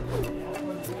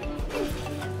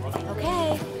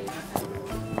 Okay.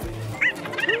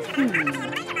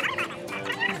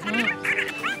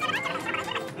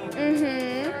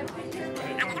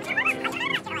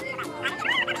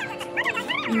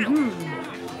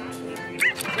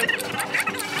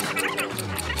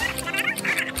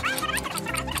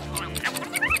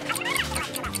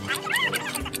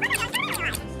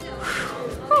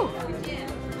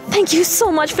 Thank you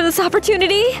so much for this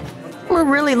opportunity. We're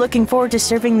really looking forward to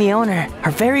serving the owner,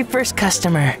 our very first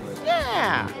customer.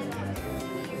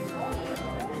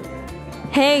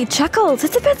 Hey, Chuckles,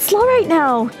 it's a bit slow right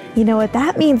now. You know what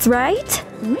that means, right?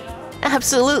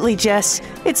 Absolutely, Jess.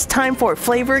 It's time for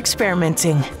flavor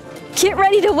experimenting. Get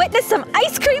ready to witness some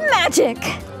ice cream magic.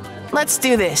 Let's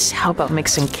do this. How about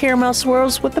mixing caramel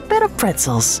swirls with a bit of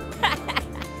pretzels?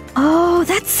 Oh,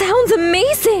 that sounds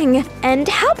amazing. And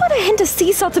how about a hint of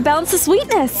sea salt to balance the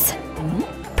sweetness?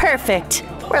 Perfect.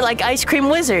 We're like ice cream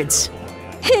wizards.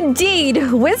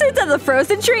 Indeed, wizards of the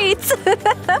frozen treats.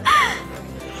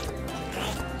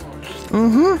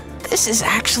 This is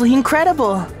actually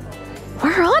incredible.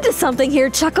 We're onto something here,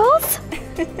 Chuckles.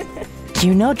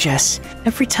 You know, Jess,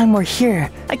 every time we're here,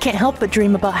 I can't help but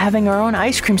dream about having our own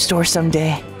ice cream store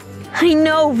someday. I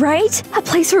know, right? A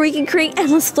place where we can create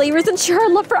endless flavors and share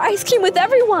our love for ice cream with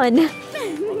everyone.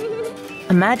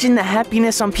 Imagine the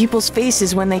happiness on people's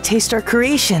faces when they taste our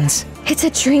creations. It's a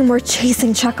dream we're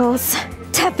chasing, Chuckles.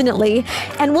 Definitely.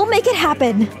 And we'll make it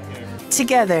happen.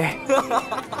 Together.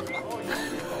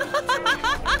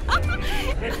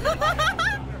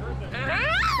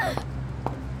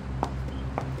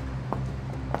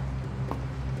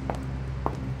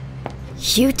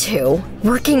 You two,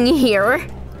 working here?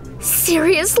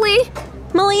 Seriously?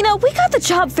 Melina, we got the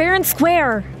job fair and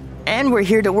square. And we're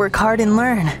here to work hard and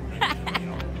learn.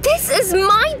 This is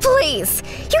my place!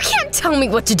 You can't tell me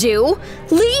what to do!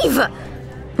 Leave!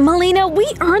 Melina, we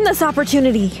earned this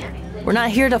opportunity. We're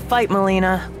not here to fight,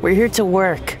 Melina. We're here to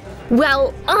work.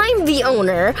 Well, I'm the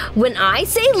owner. When I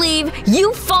say leave,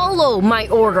 you follow my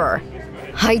order.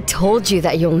 I told you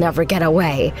that you'll never get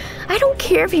away. I don't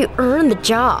care if you earn the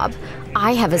job.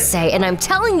 I have a say, and I'm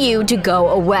telling you to go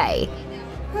away.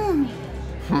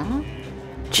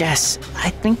 Jess,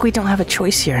 I think we don't have a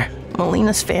choice here.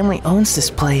 Melina's family owns this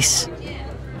place.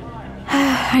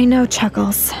 I know,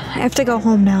 Chuckles. I have to go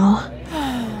home now.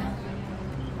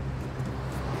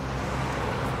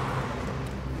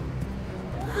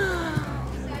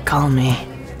 Call me.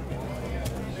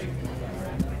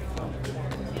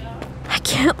 I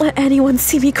can't let anyone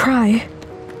see me cry.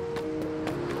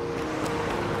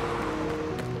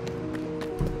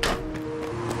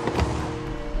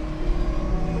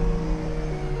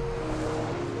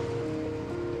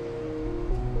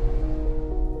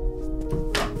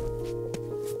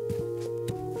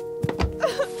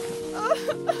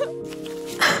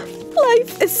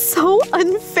 Life is so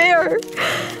unfair.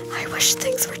 I wish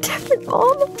things were different,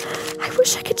 Mom. I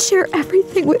wish I could share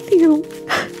everything with you.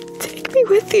 Take me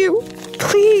with you,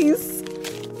 please.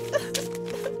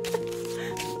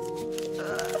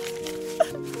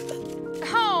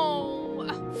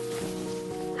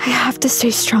 I have to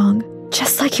stay strong,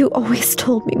 just like you always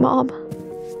told me, Mom.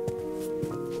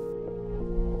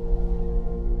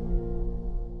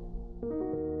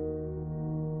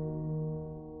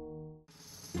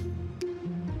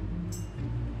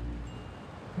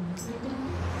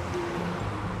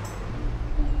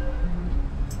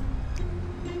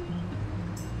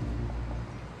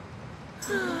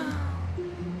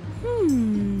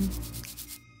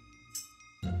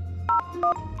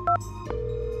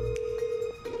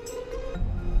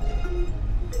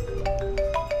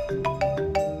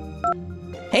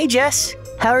 Hey, Jess.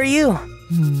 How are you?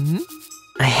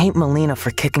 I hate Melina for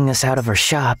kicking us out of her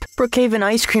shop. Brookhaven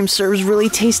Ice Cream serves really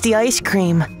tasty ice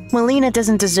cream. Melina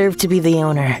doesn't deserve to be the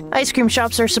owner. Ice cream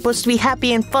shops are supposed to be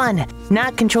happy and fun,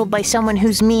 not controlled by someone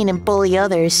who's mean and bully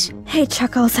others. Hey,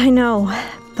 Chuckles, I know,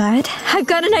 but I've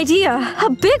got an idea.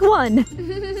 A big one.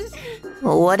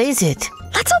 What is it?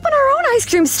 Let's open our own ice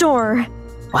cream store.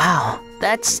 Wow,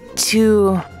 that's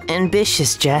too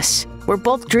ambitious, Jess. We're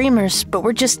both dreamers, but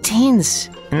we're just teens,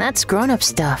 and that's grown-up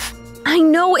stuff. I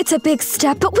know it's a big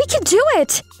step, but we can do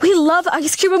it. We love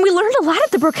ice cream and we learned a lot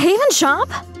at the Brookhaven shop.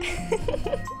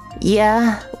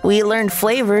 Yeah, we learned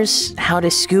flavors, how to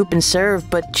scoop and serve,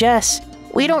 but Jess,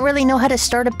 we don't really know how to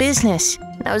start a business.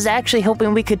 I was actually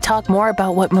hoping we could talk more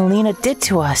about what Melina did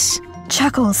to us.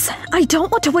 Chuckles, I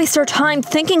don't want to waste our time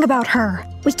thinking about her.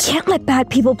 We can't let bad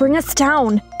people bring us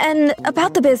down. And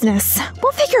about the business,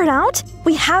 we'll figure it out.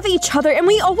 We have each other and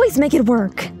we always make it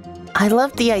work. I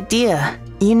love the idea.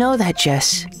 You know that,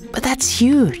 Jess. But that's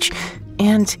huge.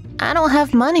 And I don't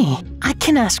have money. I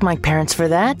can ask my parents for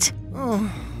that.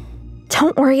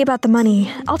 Don't worry about the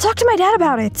money. I'll talk to my dad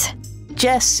about it.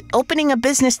 Jess, opening a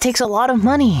business takes a lot of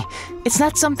money. It's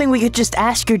not something we could just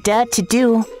ask your dad to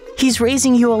do. He's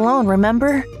raising you alone,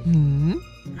 remember?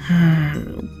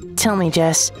 Tell me,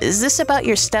 Jess, is this about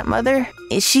your stepmother?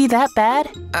 Is she that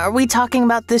bad? Are we talking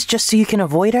about this just so you can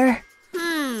avoid her?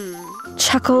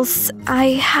 Chuckles,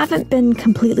 I haven't been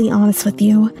completely honest with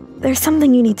you. There's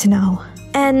something you need to know.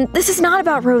 And this is not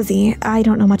about Rosie. I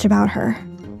don't know much about her.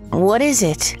 What is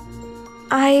it?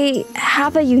 I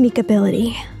have a unique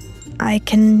ability. I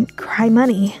can cry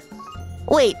money.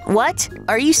 Wait, what?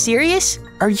 Are you serious?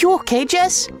 Are you okay,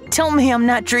 Jess? Tell me I'm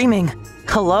not dreaming.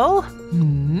 Hello?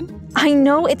 I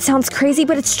know it sounds crazy,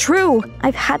 but it's true.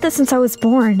 I've had this since I was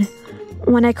born.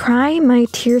 When I cry, my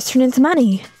tears turn into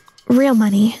money. Real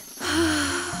money.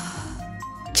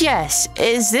 Jess,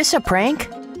 is this a prank?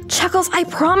 Chuckles, I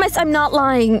promise I'm not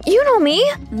lying. You know me.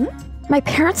 My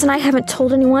parents and I haven't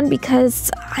told anyone because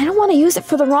I don't want to use it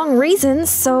for the wrong reasons,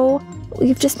 so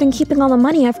we've just been keeping all the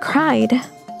money I've cried.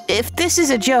 If this is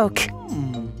a joke,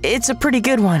 it's a pretty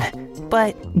good one.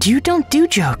 But you don't do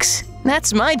jokes.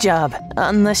 That's my job,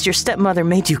 unless your stepmother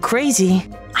made you crazy.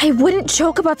 I wouldn't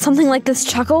joke about something like this,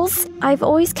 Chuckles. I've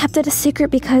always kept it a secret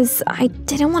because I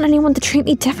didn't want anyone to treat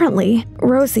me differently.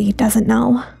 Rosie doesn't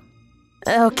know.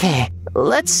 Okay,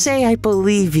 let's say I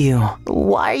believe you.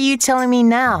 Why are you telling me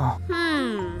now?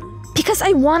 Because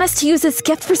I want us to use this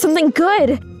gift for something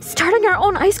good. Starting our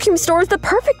own ice cream store is the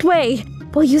perfect way.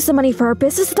 We'll use the money for our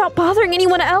business without bothering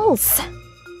anyone else.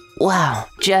 Wow,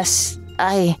 Jess,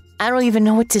 I don't even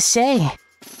know what to say.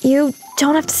 You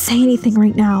don't have to say anything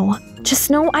right now.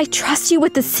 Just know I trust you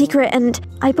with the secret and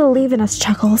I believe in us,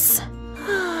 Chuckles.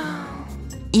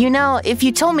 You know, if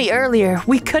you told me earlier,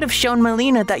 we could have shown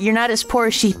Melina that you're not as poor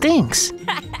as she thinks.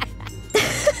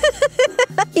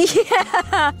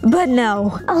 Yeah, but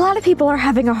no. A lot of people are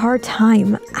having a hard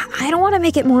time. I don't want to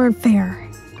make it more unfair.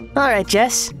 Alright,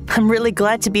 Jess. I'm really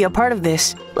glad to be a part of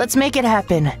this. Let's make it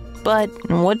happen. But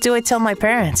what do I tell my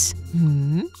parents?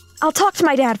 I'll talk to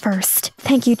my dad first.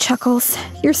 Thank you, Chuckles.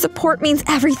 Your support means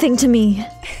everything to me.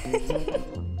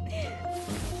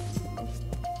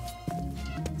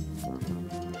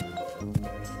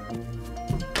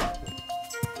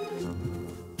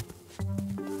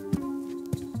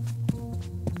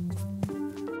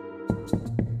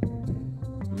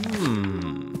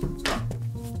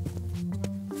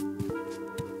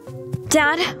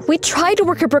 Dad, we tried to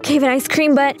work at Brookhaven Ice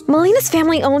Cream, but Melina's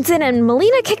family owns it and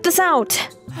Melina kicked us out.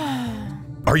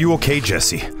 Are you okay,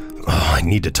 Jessie? Oh, I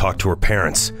need to talk to her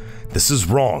parents. This is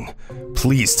wrong.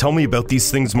 Please tell me about these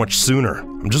things much sooner.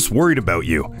 I'm just worried about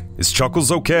you. Is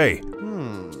Chuckles okay?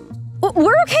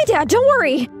 We're okay, Dad. Don't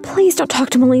worry. Please don't talk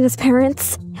to Melina's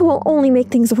parents. It will only make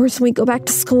things worse when we go back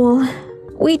to school.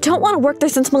 We don't want to work there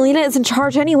since Melina is in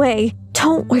charge anyway.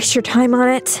 Don't waste your time on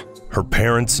it. Her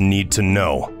parents need to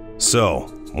know. So,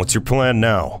 what's your plan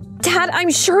now? Dad, I'm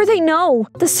sure they know.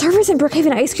 The servers in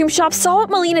Brookhaven Ice Cream Shop saw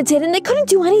what Melina did and they couldn't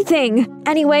do anything.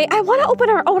 Anyway, I want to open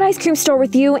our own ice cream store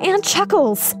with you and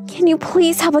Chuckles. Can you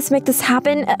please help us make this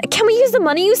happen? Can we use the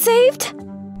money you saved?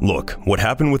 Look, what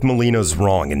happened with Melina is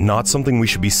wrong and not something we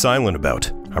should be silent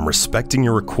about. I'm respecting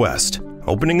your request.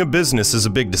 Opening a business is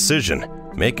a big decision.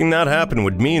 Making that happen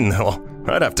would mean, though,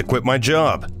 I'd have to quit my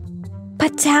job.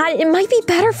 But Dad, it might be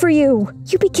better for you.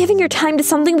 You'd be giving your time to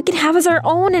something we can have as our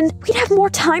own and we'd have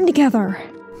more time together.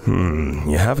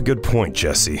 You have a good point,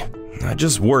 Jessie. I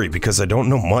just worry because I don't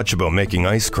know much about making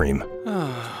ice cream.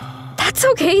 That's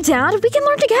okay, Dad. We can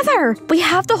learn together. We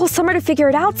have the whole summer to figure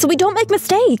it out so we don't make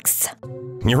mistakes.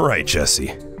 You're right,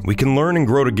 Jessie. We can learn and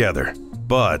grow together.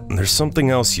 But there's something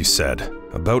else you said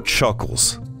about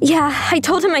Chuckles. Yeah, I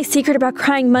told him my secret about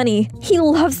crying money. He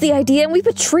loves the idea and we've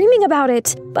been dreaming about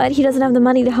it. But he doesn't have the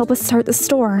money to help us start the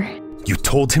store. You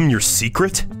told him your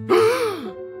secret?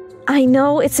 I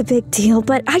know it's a big deal,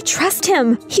 but I trust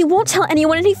him. He won't tell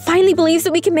anyone and he finally believes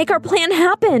that we can make our plan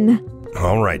happen.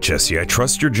 All right, Jessie, I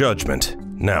trust your judgment.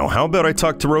 Now, how about I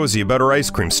talk to Rosie about her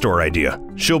ice cream store idea?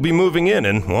 She'll be moving in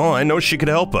and, well, I know she could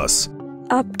help us.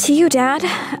 Up to you, Dad.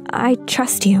 I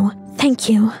trust you. Thank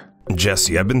you.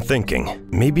 Jessie, I've been thinking.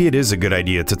 Maybe it is a good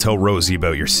idea to tell Rosie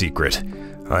about your secret.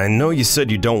 I know you said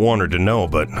you don't want her to know,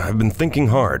 but I've been thinking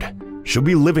hard. She'll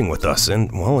be living with us and,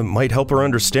 well, it might help her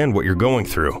understand what you're going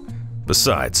through.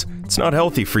 Besides, it's not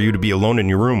healthy for you to be alone in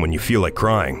your room when you feel like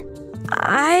crying.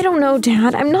 I don't know,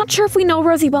 Dad. I'm not sure if we know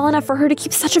Rosie well enough for her to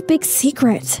keep such a big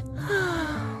secret.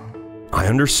 I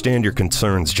understand your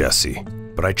concerns, Jessie,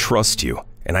 but I trust you,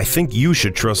 and I think you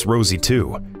should trust Rosie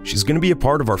too. She's gonna be a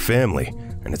part of our family,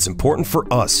 and it's important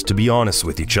for us to be honest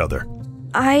with each other.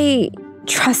 I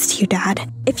trust you,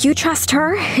 Dad. If you trust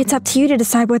her, it's up to you to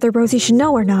decide whether Rosie should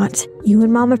know or not. You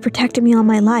and Mom have protected me all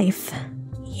my life.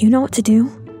 You know what to do.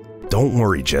 Don't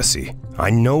worry, Jessie. I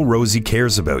know Rosie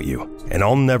cares about you, and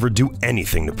I'll never do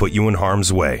anything to put you in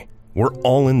harm's way. We're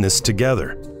all in this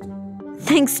together.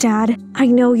 Thanks, Dad. I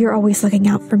know you're always looking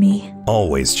out for me.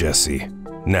 Always, Jessie.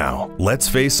 Now, let's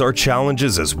face our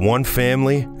challenges as one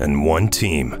family and one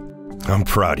team. I'm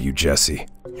proud of you, Jessie.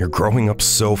 You're growing up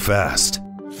so fast.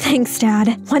 Thanks,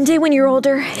 Dad. One day when you're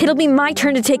older, it'll be my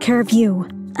turn to take care of you.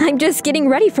 I'm just getting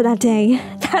ready for that day.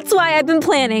 That's why I've been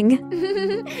planning.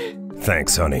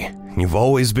 Thanks, honey. You've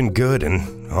always been good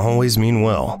and always mean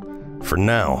well. For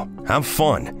now, have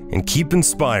fun and keep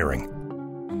inspiring.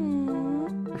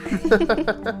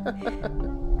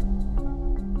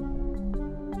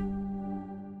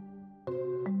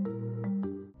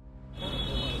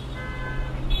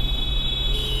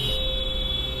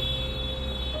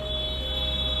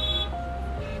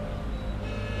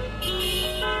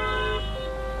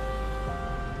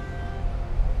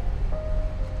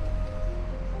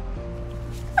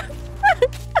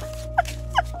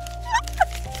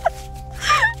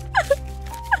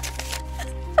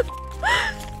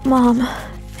 Mom,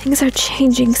 things are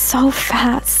changing so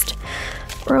fast.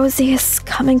 Rosie is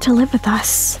coming to live with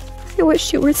us. I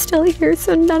wish you were still here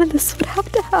so none of this would have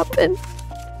to happen.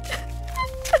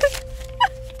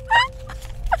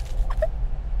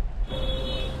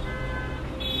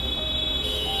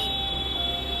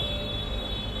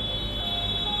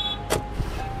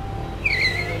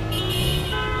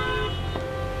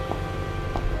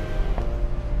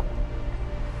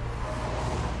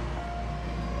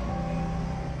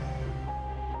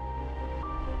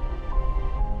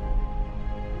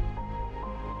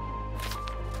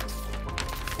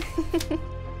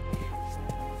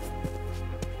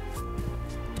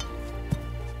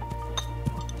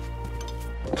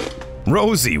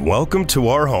 Rosie, welcome to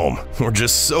our home. We're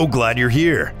just so glad you're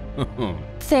here.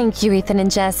 Thank you, Ethan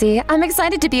and Jesse. I'm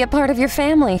excited to be a part of your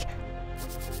family.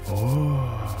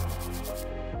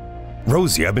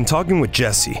 Rosie, I've been talking with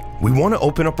Jesse. We want to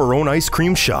open up our own ice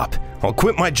cream shop. I'll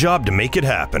quit my job to make it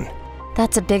happen.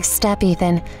 That's a big step,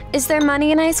 Ethan. Is there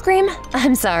money in ice cream?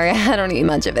 I'm sorry, I don't eat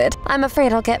much of it. I'm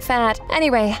afraid I'll get fat.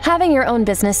 Anyway, having your own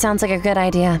business sounds like a good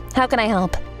idea. How can I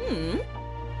help?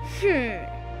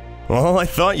 Well, I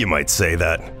thought you might say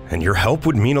that, and your help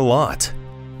would mean a lot.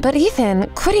 But Ethan,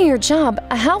 quitting your job,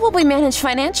 how will we manage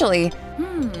financially?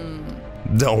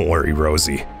 Don't worry,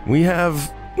 Rosie. We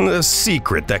have a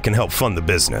secret that can help fund the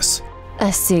business.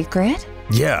 A secret?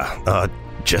 Yeah,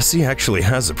 Jessie actually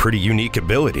has a pretty unique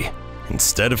ability.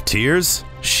 Instead of tears,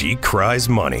 she cries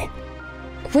money.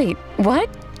 Wait, what?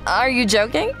 Are you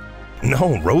joking?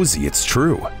 No, Rosie, it's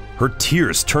true. Her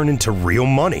tears turn into real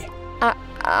money.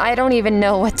 I don't even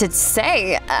know what to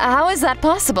say. How is that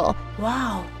possible?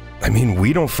 Wow. I mean,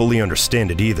 we don't fully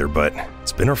understand it either, but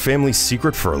it's been our family's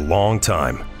secret for a long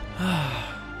time.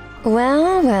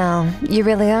 Well, you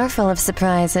really are full of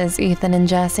surprises, Ethan and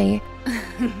Jesse.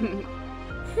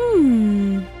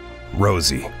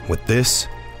 Rosie, with this,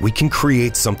 we can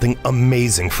create something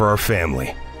amazing for our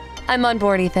family. I'm on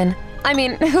board, Ethan. I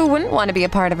mean, who wouldn't want to be a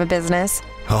part of a business?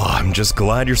 Oh, I'm just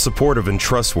glad you're supportive and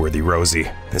trustworthy, Rosie.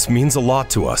 This means a lot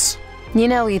to us. You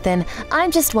know, Ethan,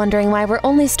 I'm just wondering why we're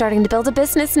only starting to build a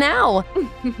business now.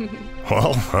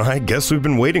 Well, I guess we've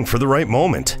been waiting for the right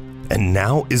moment. And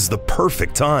now is the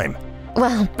perfect time.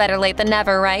 Well, better late than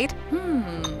never, right?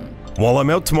 While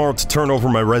I'm out tomorrow to turn over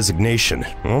my resignation,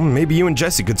 well, maybe you and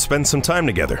Jesse could spend some time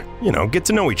together. You know, get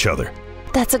to know each other.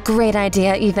 That's a great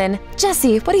idea, Ethan.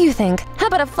 Jesse, what do you think? How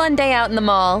about a fun day out in the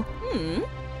mall?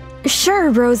 Sure,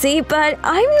 Rosie, but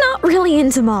I'm not really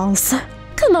into malls.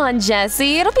 Come on,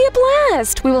 Jesse, it'll be a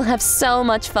blast. We will have so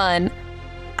much fun.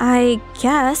 I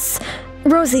guess.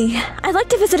 Rosie, I'd like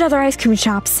to visit other ice cream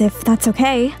shops, if that's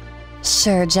okay.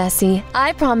 Sure, Jesse.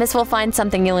 I promise we'll find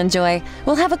something you'll enjoy.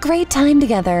 We'll have a great time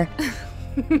together.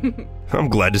 I'm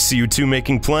glad to see you two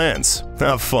making plans.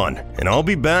 Have fun, and I'll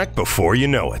be back before you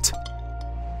know it.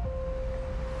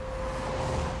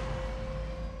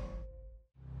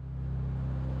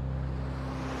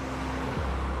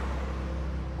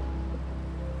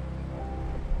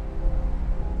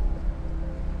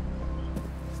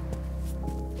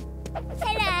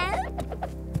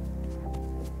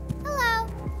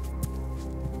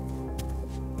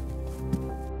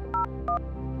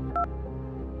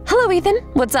 Hello, Ethan.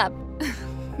 What's up?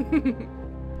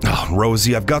 Oh,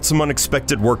 Rosie, I've got some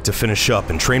unexpected work to finish up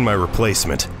and train my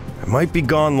replacement. I might be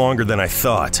gone longer than I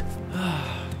thought.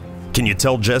 Can you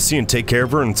tell Jessie and take care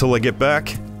of her until I get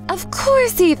back? Of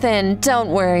course, Ethan. Don't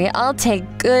worry. I'll take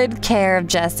good care of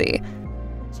Jesse.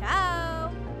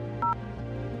 Ciao.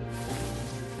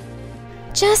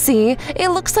 Jesse, it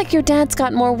looks like your dad's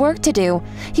got more work to do.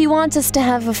 He wants us to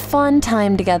have a fun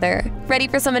time together. Ready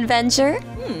for some adventure?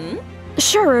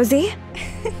 Sure, Rosie.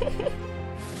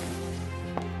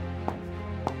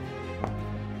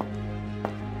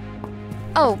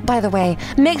 Oh, by the way,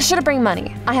 make sure to bring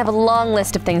money. I have a long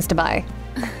list of things to buy.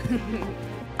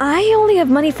 I only have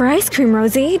money for ice cream,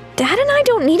 Rosie. Dad and I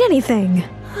don't need anything.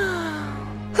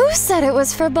 Who said it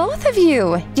was for both of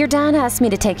you? Your dad asked me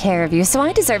to take care of you, so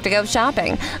I deserve to go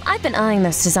shopping. I've been eyeing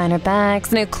those designer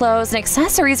bags, new clothes, and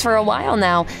accessories for a while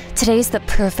now. Today's the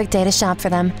perfect day to shop for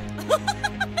them.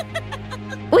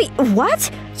 Wait,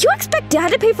 what? You expect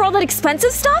Dad to pay for all that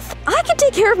expensive stuff? I can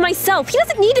take care of myself. He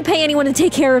doesn't need to pay anyone to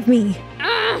take care of me.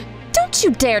 Don't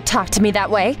you dare talk to me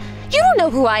that way. You don't know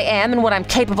who I am and what I'm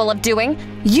capable of doing.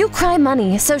 You cry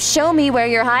money, so show me where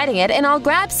you're hiding it and I'll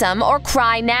grab some or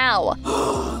cry now.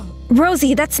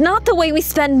 Rosie, that's not the way we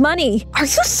spend money. Are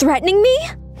you threatening me?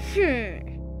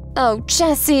 Oh,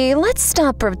 Jessie, let's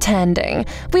stop pretending.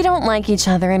 We don't like each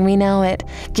other and we know it.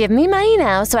 Give me money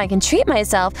now so I can treat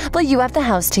myself while you have the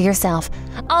house to yourself.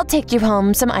 I'll take you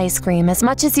home some ice cream as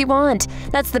much as you want.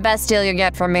 That's the best deal you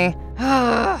get from me.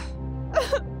 Ow!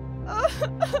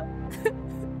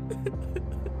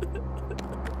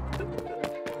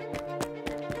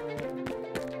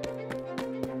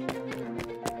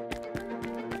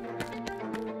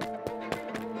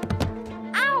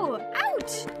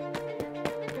 Ouch!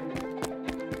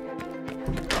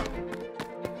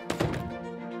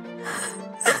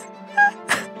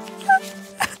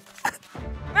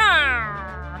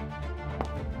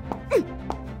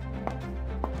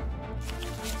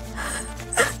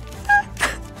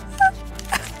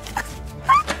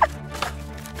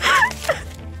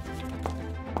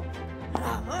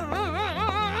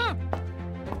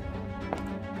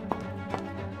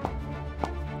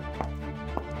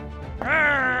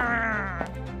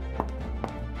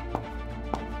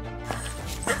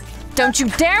 Don't you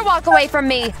dare walk away from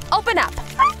me! Open up!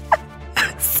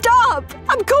 Stop!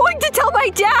 I'm going to tell my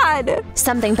dad!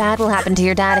 Something bad will happen to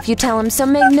your dad if you tell him, so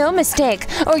make no mistake,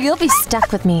 or you'll be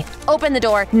stuck with me. Open the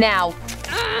door, now!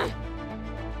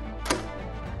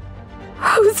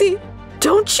 Rosie,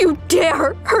 don't you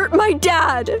dare hurt my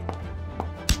dad!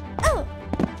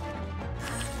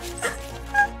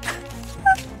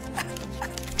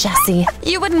 Jessie,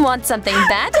 you wouldn't want something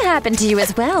bad to happen to you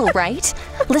as well, right?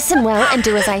 Listen well and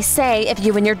do as I say if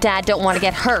you and your dad don't want to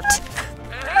get hurt.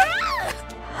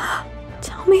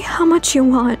 Tell me how much you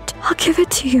want. I'll give it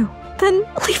to you. Then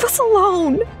leave us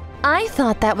alone. I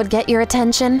thought that would get your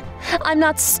attention. I'm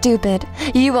not stupid.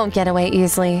 You won't get away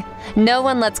easily. No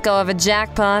one lets go of a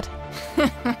jackpot.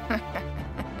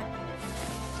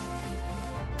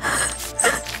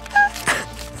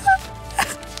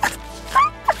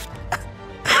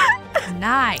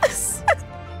 Nice.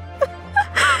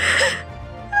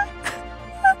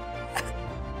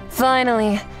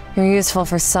 Finally, you're useful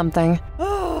for something.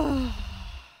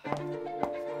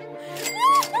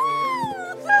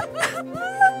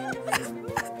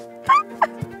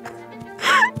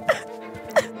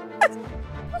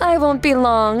 I won't be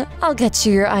long. I'll get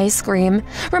you your ice cream.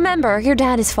 Remember, your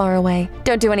dad is far away.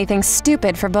 Don't do anything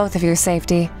stupid for both of your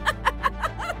safety.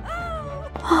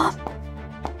 Mom,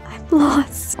 I'm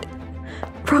lost.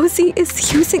 Rosie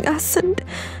is using us and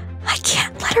I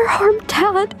can't let her harm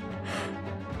Dad.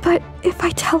 But if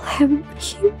I tell him,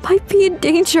 he might be in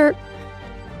danger.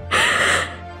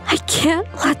 I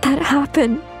can't let that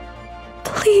happen.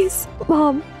 Please,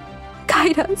 Mom,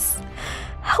 guide us.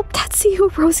 Help Dad see who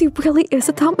Rosie really is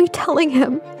without me telling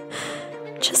him.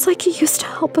 Just like you used to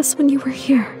help us when you were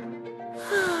here.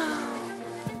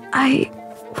 I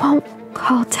won't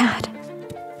call Dad.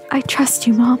 I trust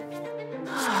you, Mom.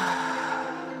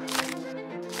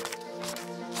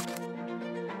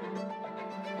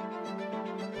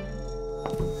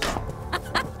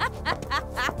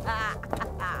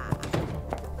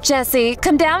 Jessie,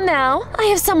 come down now. I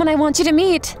have someone I want you to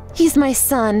meet. He's my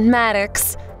son,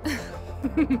 Maddox.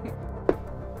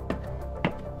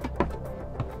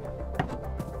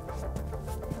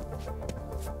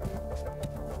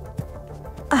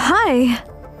 Hi.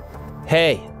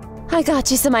 Hey. I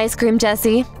got you some ice cream,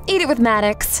 Jessie. Eat it with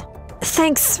Maddox.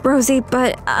 Thanks, Rosie,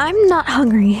 but I'm not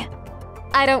hungry.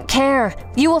 I don't care.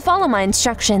 You will follow my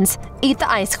instructions. Eat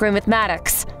the ice cream with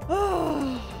Maddox.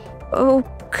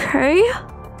 Okay.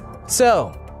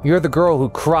 So, you're the girl who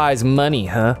cries money,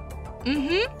 huh?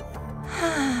 Mm-hmm.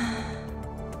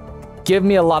 Give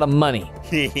me a lot of money.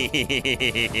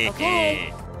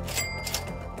 Okay.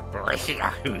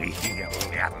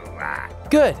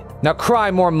 Good. Now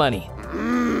cry more money.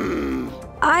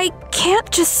 I can't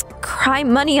just cry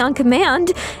money on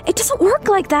command. It doesn't work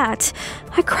like that.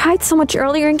 I cried so much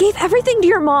earlier and gave everything to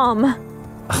your mom.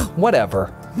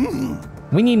 Whatever.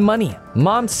 We need money.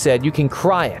 Mom said you can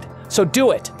cry it. So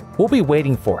do it. We'll be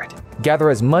waiting for it. Gather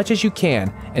as much as you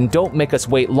can and don't make us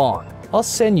wait long. I'll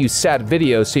send you sad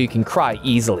videos so you can cry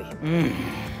easily.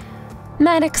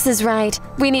 Maddox is right.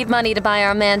 We need money to buy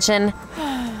our mansion.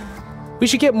 We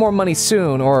should get more money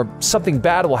soon or something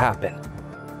bad will happen.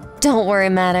 Don't worry,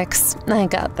 Maddox. I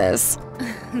got this.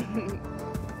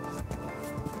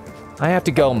 I have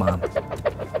to go, Mom.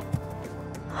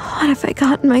 What have I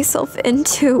gotten myself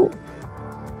into?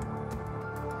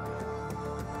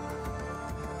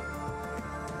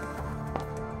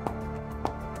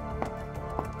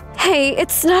 Hey,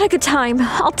 it's not a good time.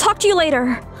 I'll talk to you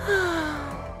later.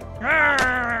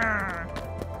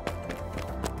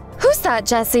 Who's that,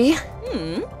 Jessie?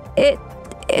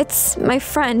 It's my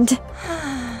friend.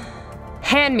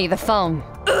 Hand me the phone.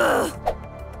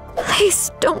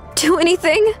 Please don't do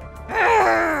anything.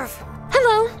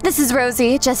 Hello, this is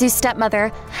Rosie, Jesse's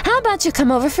stepmother. How about you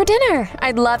come over for dinner?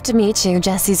 I'd love to meet you,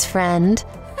 Jesse's friend.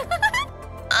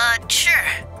 Sure.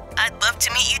 I'd love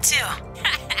to meet you too.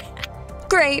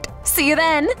 Great, see you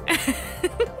then.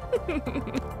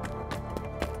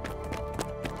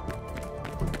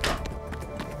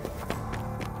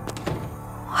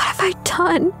 What have I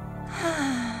done?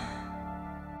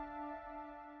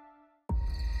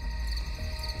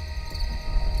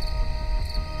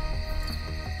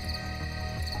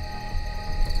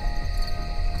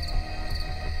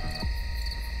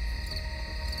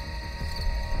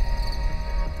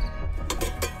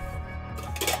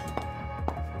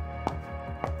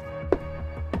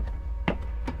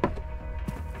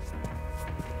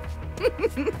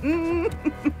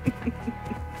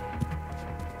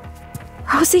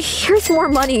 Rosie, here's more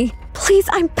money. Please,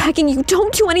 I'm begging you,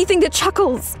 don't do anything to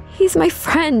Chuckles. He's my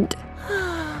friend.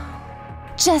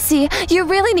 Jesse, you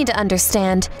really need to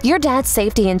understand. Your dad's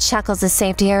safety and Chuckles'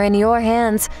 safety are in your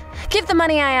hands. Give the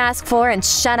money I ask for and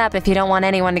shut up if you don't want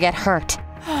anyone to get hurt.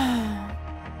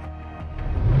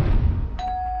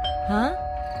 Huh?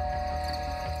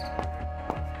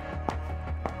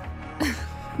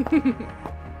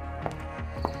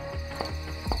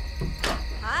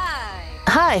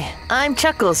 Hi, I'm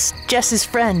Chuckles, Jess's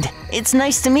friend. It's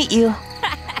nice to meet you.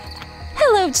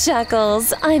 Hello,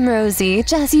 Chuckles. I'm Rosie,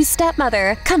 Jesse's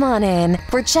stepmother. Come on in.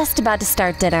 We're just about to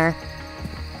start dinner.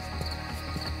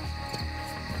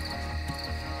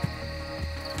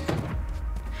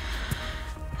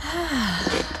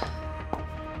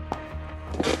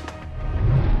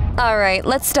 All right,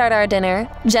 let's start our dinner.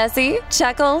 Jesse,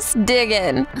 Chuckles, dig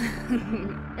in.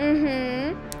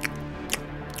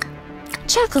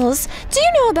 Chuckles, do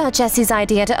you know about Jesse's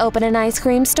idea to open an ice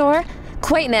cream store?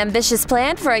 Quite an ambitious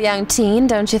plan for a young teen,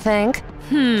 don't you think?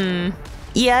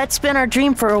 Yeah, it's been our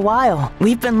dream for a while.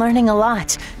 We've been learning a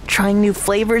lot, trying new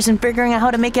flavors and figuring out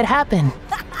how to make it happen.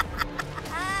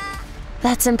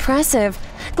 That's impressive.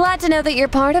 Glad to know that you're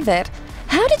part of it.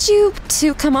 How did you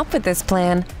two come up with this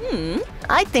plan?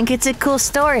 I think it's a cool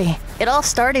story. It all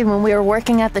started when we were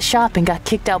working at the shop and got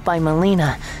kicked out by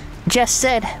Melina. Jess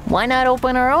said, why not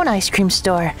open our own ice cream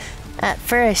store? At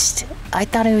first, I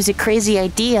thought it was a crazy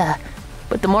idea,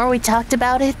 but the more we talked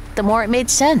about it, the more it made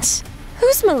sense.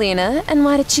 Who's Melina, and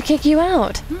why did she kick you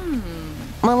out?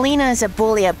 Melina is a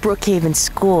bully at Brookhaven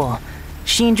school.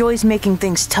 She enjoys making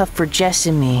things tough for Jess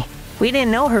and me. We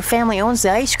didn't know her family owns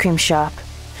the ice cream shop.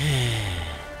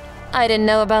 I didn't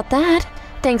know about that.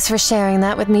 Thanks for sharing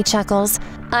that with me, Chuckles.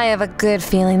 I have a good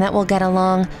feeling that we'll get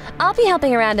along. I'll be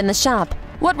helping around in the shop.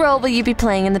 What role will you be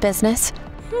playing in the business?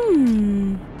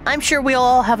 I'm sure we'll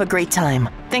all have a great time.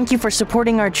 Thank you for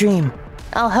supporting our dream.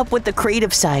 I'll help with the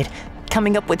creative side,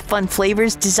 coming up with fun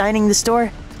flavors, designing the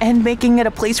store, and making it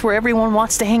a place where everyone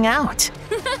wants to hang out.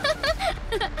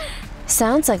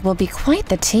 Sounds like we'll be quite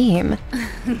the team.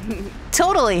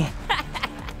 Totally.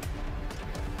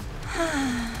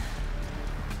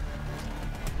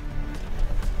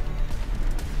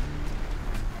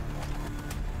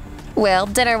 Well,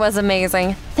 dinner was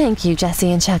amazing. Thank you,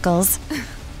 Jesse and Chuckles.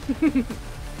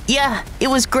 Yeah, it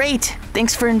was great.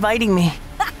 Thanks for inviting me.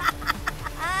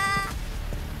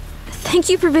 Thank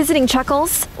you for visiting,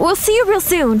 Chuckles. We'll see you real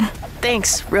soon.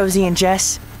 Thanks, Rosie and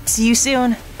Jess. See you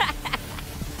soon.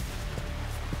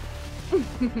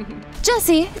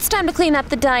 Jesse, it's time to clean up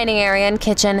the dining area and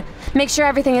kitchen. Make sure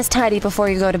everything is tidy before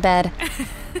you go to bed.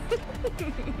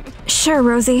 Sure,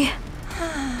 Rosie.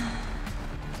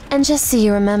 And just so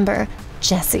you remember,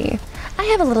 Jesse, I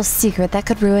have a little secret that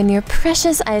could ruin your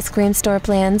precious ice cream store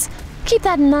plans. Keep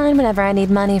that in mind whenever I need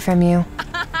money from you.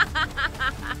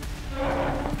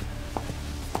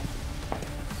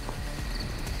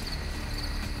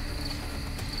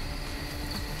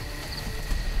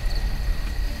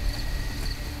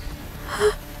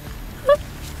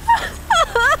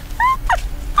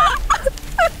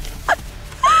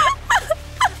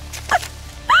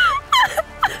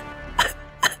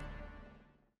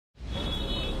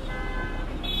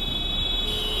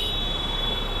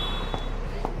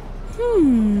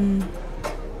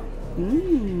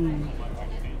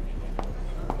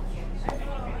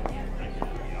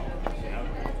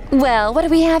 Well, what do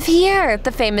we have here?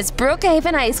 The famous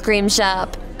Brookhaven ice cream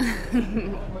shop.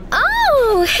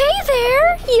 Oh, hey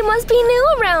there! You must be new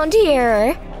around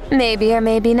here. Maybe or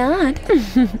maybe not.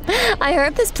 I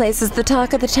heard this place is the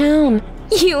talk of the town.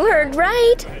 You heard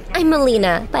right. I'm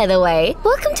Melina, by the way.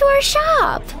 Welcome to our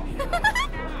shop.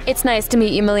 It's nice to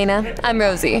meet you, Melina. I'm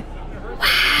Rosie.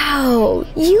 Wow,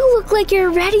 you look like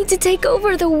you're ready to take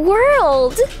over the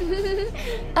world.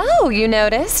 Oh, you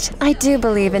noticed? I do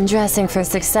believe in dressing for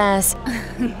success.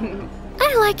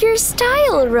 I like your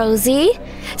style, Rosie.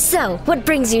 So, what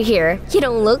brings you here? You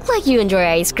don't look like you enjoy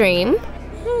ice cream.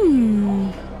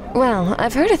 Well,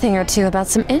 I've heard a thing or two about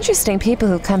some interesting people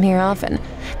who come here often.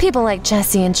 People like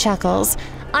Jessie and Chuckles.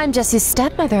 I'm Jessie's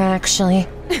stepmother, actually.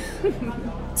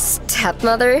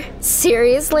 Stepmother?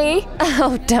 Seriously?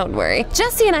 Oh, don't worry.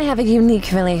 Jessie and I have a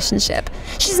unique relationship.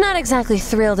 She's not exactly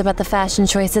thrilled about the fashion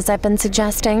choices I've been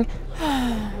suggesting.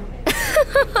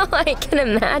 I can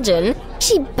imagine.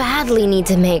 She badly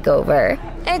needs a makeover.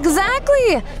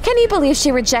 Exactly! Can you believe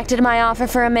she rejected my offer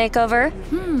for a makeover?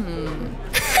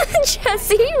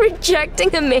 Jessie rejecting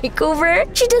a makeover?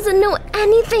 She doesn't know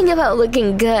anything about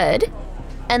looking good.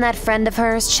 And that friend of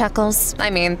hers, Chuckles. I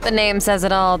mean, the name says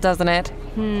it all, doesn't it?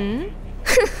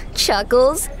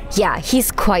 Chuckles? Yeah,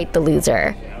 he's quite the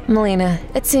loser. Melina,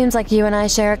 it seems like you and I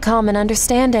share a common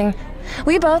understanding.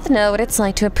 We both know what it's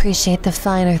like to appreciate the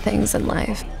finer things in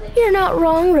life. You're not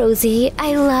wrong, Rosie.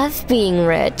 I love being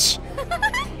rich.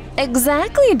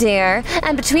 Exactly, dear.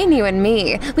 And between you and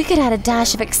me, we could add a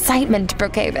dash of excitement to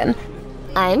Brookhaven.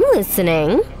 I'm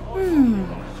listening.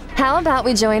 How about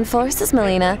we join forces,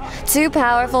 Melina? Two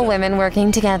powerful women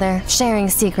working together, sharing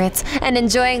secrets, and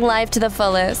enjoying life to the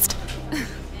fullest.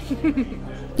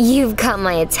 You've got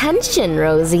my attention,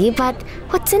 Rosie, but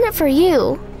what's in it for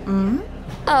you?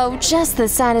 Oh, just the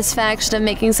satisfaction of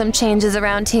making some changes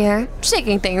around here,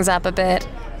 shaking things up a bit.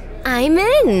 I'm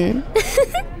in.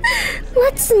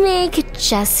 Let's make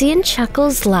Jessie and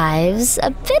Chuckles' lives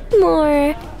a bit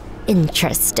more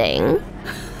interesting.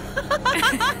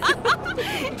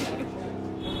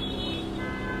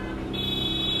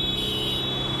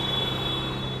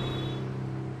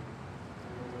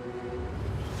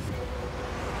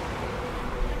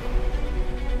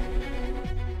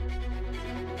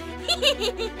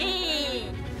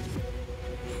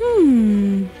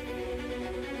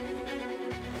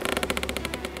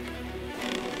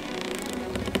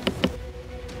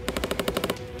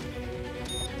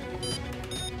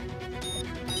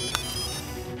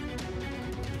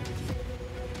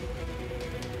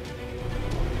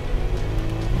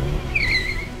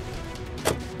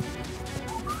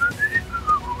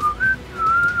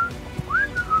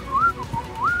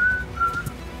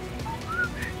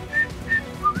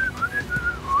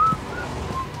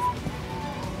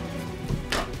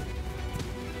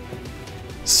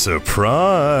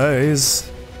 Surprise!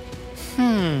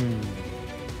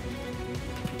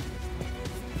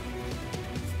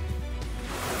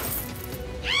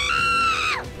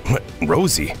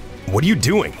 Rosie, what are you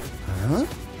doing?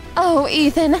 Oh,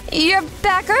 Ethan, you're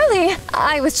back early.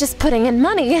 I was just putting in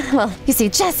money. Well, you see,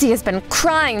 Jessie has been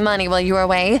crying money while you were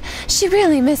away. She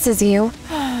really misses you.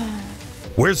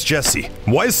 Where's Jessie?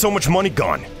 Why is so much money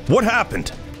gone? What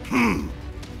happened?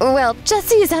 Well,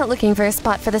 Jessie is out looking for a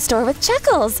spot for the store with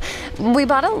Chuckles. We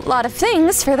bought a lot of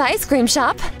things for the ice cream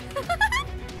shop.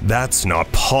 That's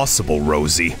not possible,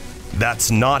 Rosie. That's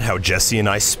not how Jessie and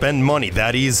I spend money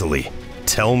that easily.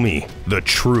 Tell me the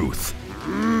truth.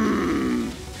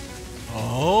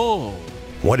 Oh.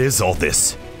 What is all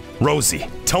this? Rosie,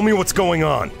 tell me what's going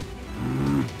on.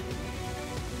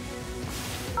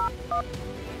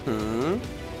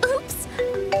 Oops.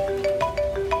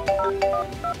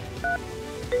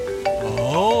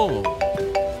 Oh.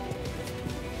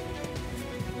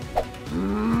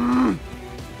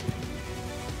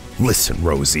 Listen,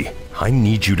 Rosie, I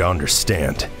need you to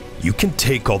understand. You can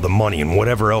take all the money and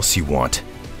whatever else you want.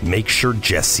 Make sure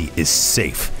Jessie is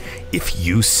safe. If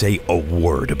you say a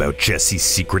word about Jessie's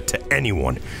secret to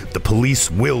anyone, the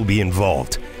police will be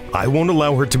involved. I won't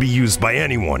allow her to be used by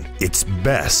anyone. It's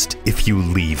best if you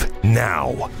leave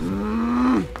now.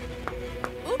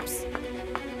 Oops.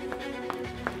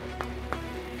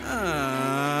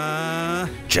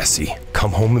 Jessie,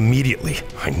 come home immediately.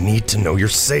 I need to know you're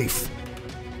safe.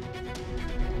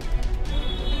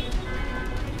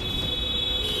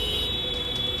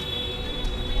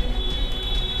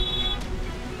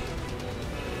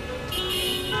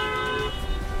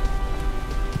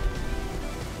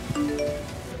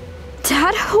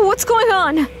 Dad, what's going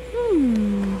on?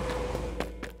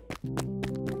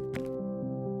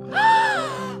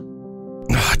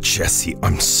 Jessie,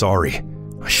 I'm sorry.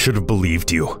 I should have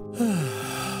believed you.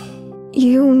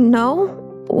 You know?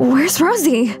 Where's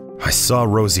Rosie? I saw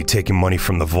Rosie taking money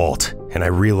from the vault, and I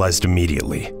realized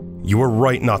immediately. You were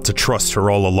right not to trust her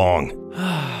all along.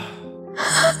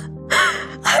 I'm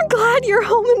glad you're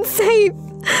home and safe.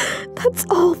 That's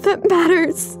all that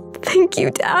matters. Thank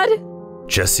you, Dad.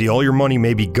 Jessie, all your money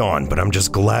may be gone, but I'm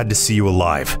just glad to see you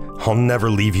alive. I'll never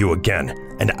leave you again,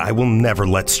 and I will never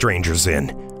let strangers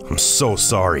in. I'm so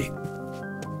sorry.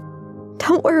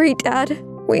 Don't worry, Dad.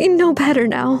 We know better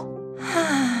now.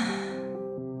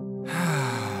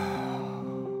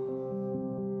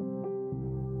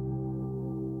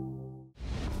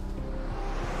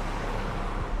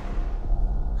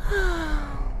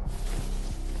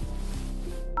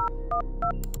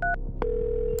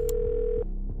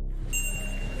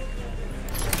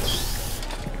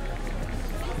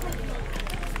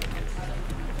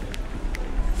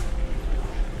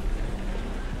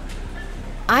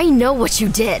 I know what you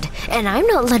did, and I'm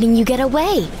not letting you get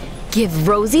away. Give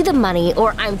Rosie the money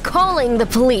or I'm calling the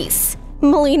police.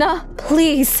 Melina,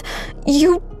 please.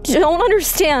 You don't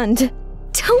understand.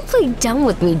 Don't play dumb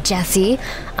with me, Jessie.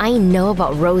 I know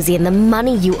about Rosie and the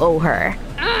money you owe her.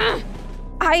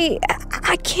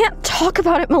 I can't talk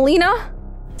about it, Melina.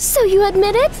 So you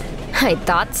admit it? I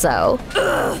thought so.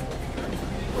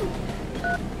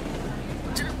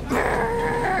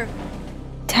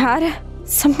 Dad,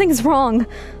 something's wrong.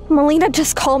 Melina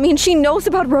just called me and she knows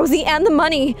about Rosie and the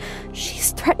money.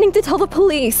 She's threatening to tell the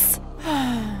police.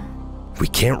 We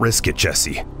can't risk it,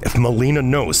 Jesse. If Melina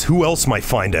knows, who else might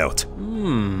find out?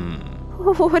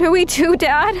 What do we do,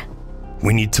 Dad?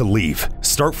 We need to leave.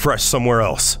 Start fresh somewhere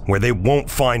else, where they won't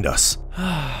find us.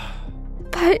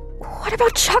 But what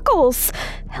about Chuckles?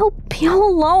 He'll be all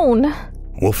alone.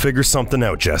 We'll figure something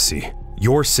out, Jesse.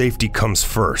 Your safety comes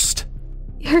first.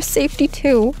 Your safety,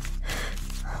 too.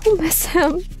 I'll miss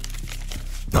him.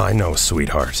 I know,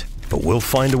 sweetheart. But we'll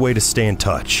find a way to stay in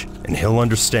touch, and he'll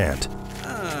understand.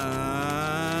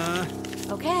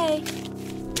 Okay.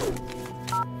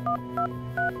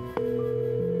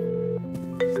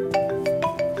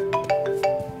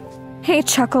 Hey,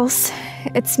 Chuckles.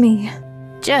 It's me.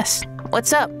 Jess,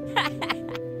 what's up?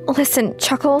 Listen,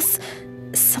 Chuckles.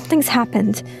 Something's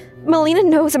happened. Melina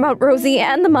knows about Rosie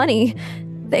and the money.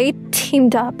 They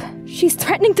teamed up. She's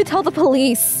threatening to tell the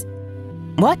police.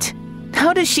 What?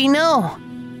 How does she know?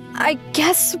 I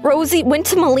guess Rosie went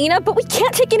to Melina, but we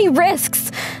can't take any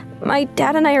risks. My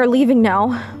dad and I are leaving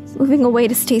now, moving away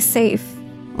to stay safe.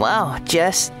 Wow,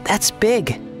 Jess, that's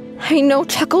big. I know,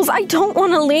 Chuckles, I don't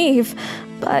want to leave,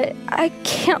 but I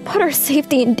can't put our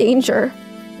safety in danger.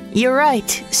 You're right.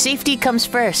 Safety comes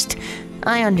first.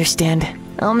 I understand.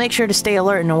 I'll make sure to stay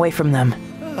alert and away from them.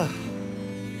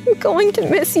 I'm going to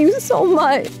miss you so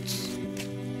much.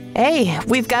 Hey,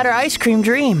 we've got our ice cream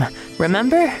dream.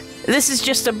 Remember? This is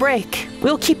just a break.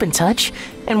 We'll keep in touch,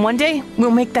 and one day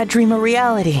we'll make that dream a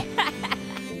reality.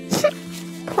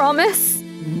 Promise?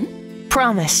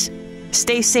 Promise.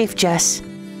 Stay safe, Jess.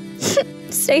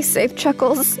 Stay safe,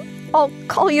 Chuckles. I'll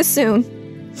call you soon.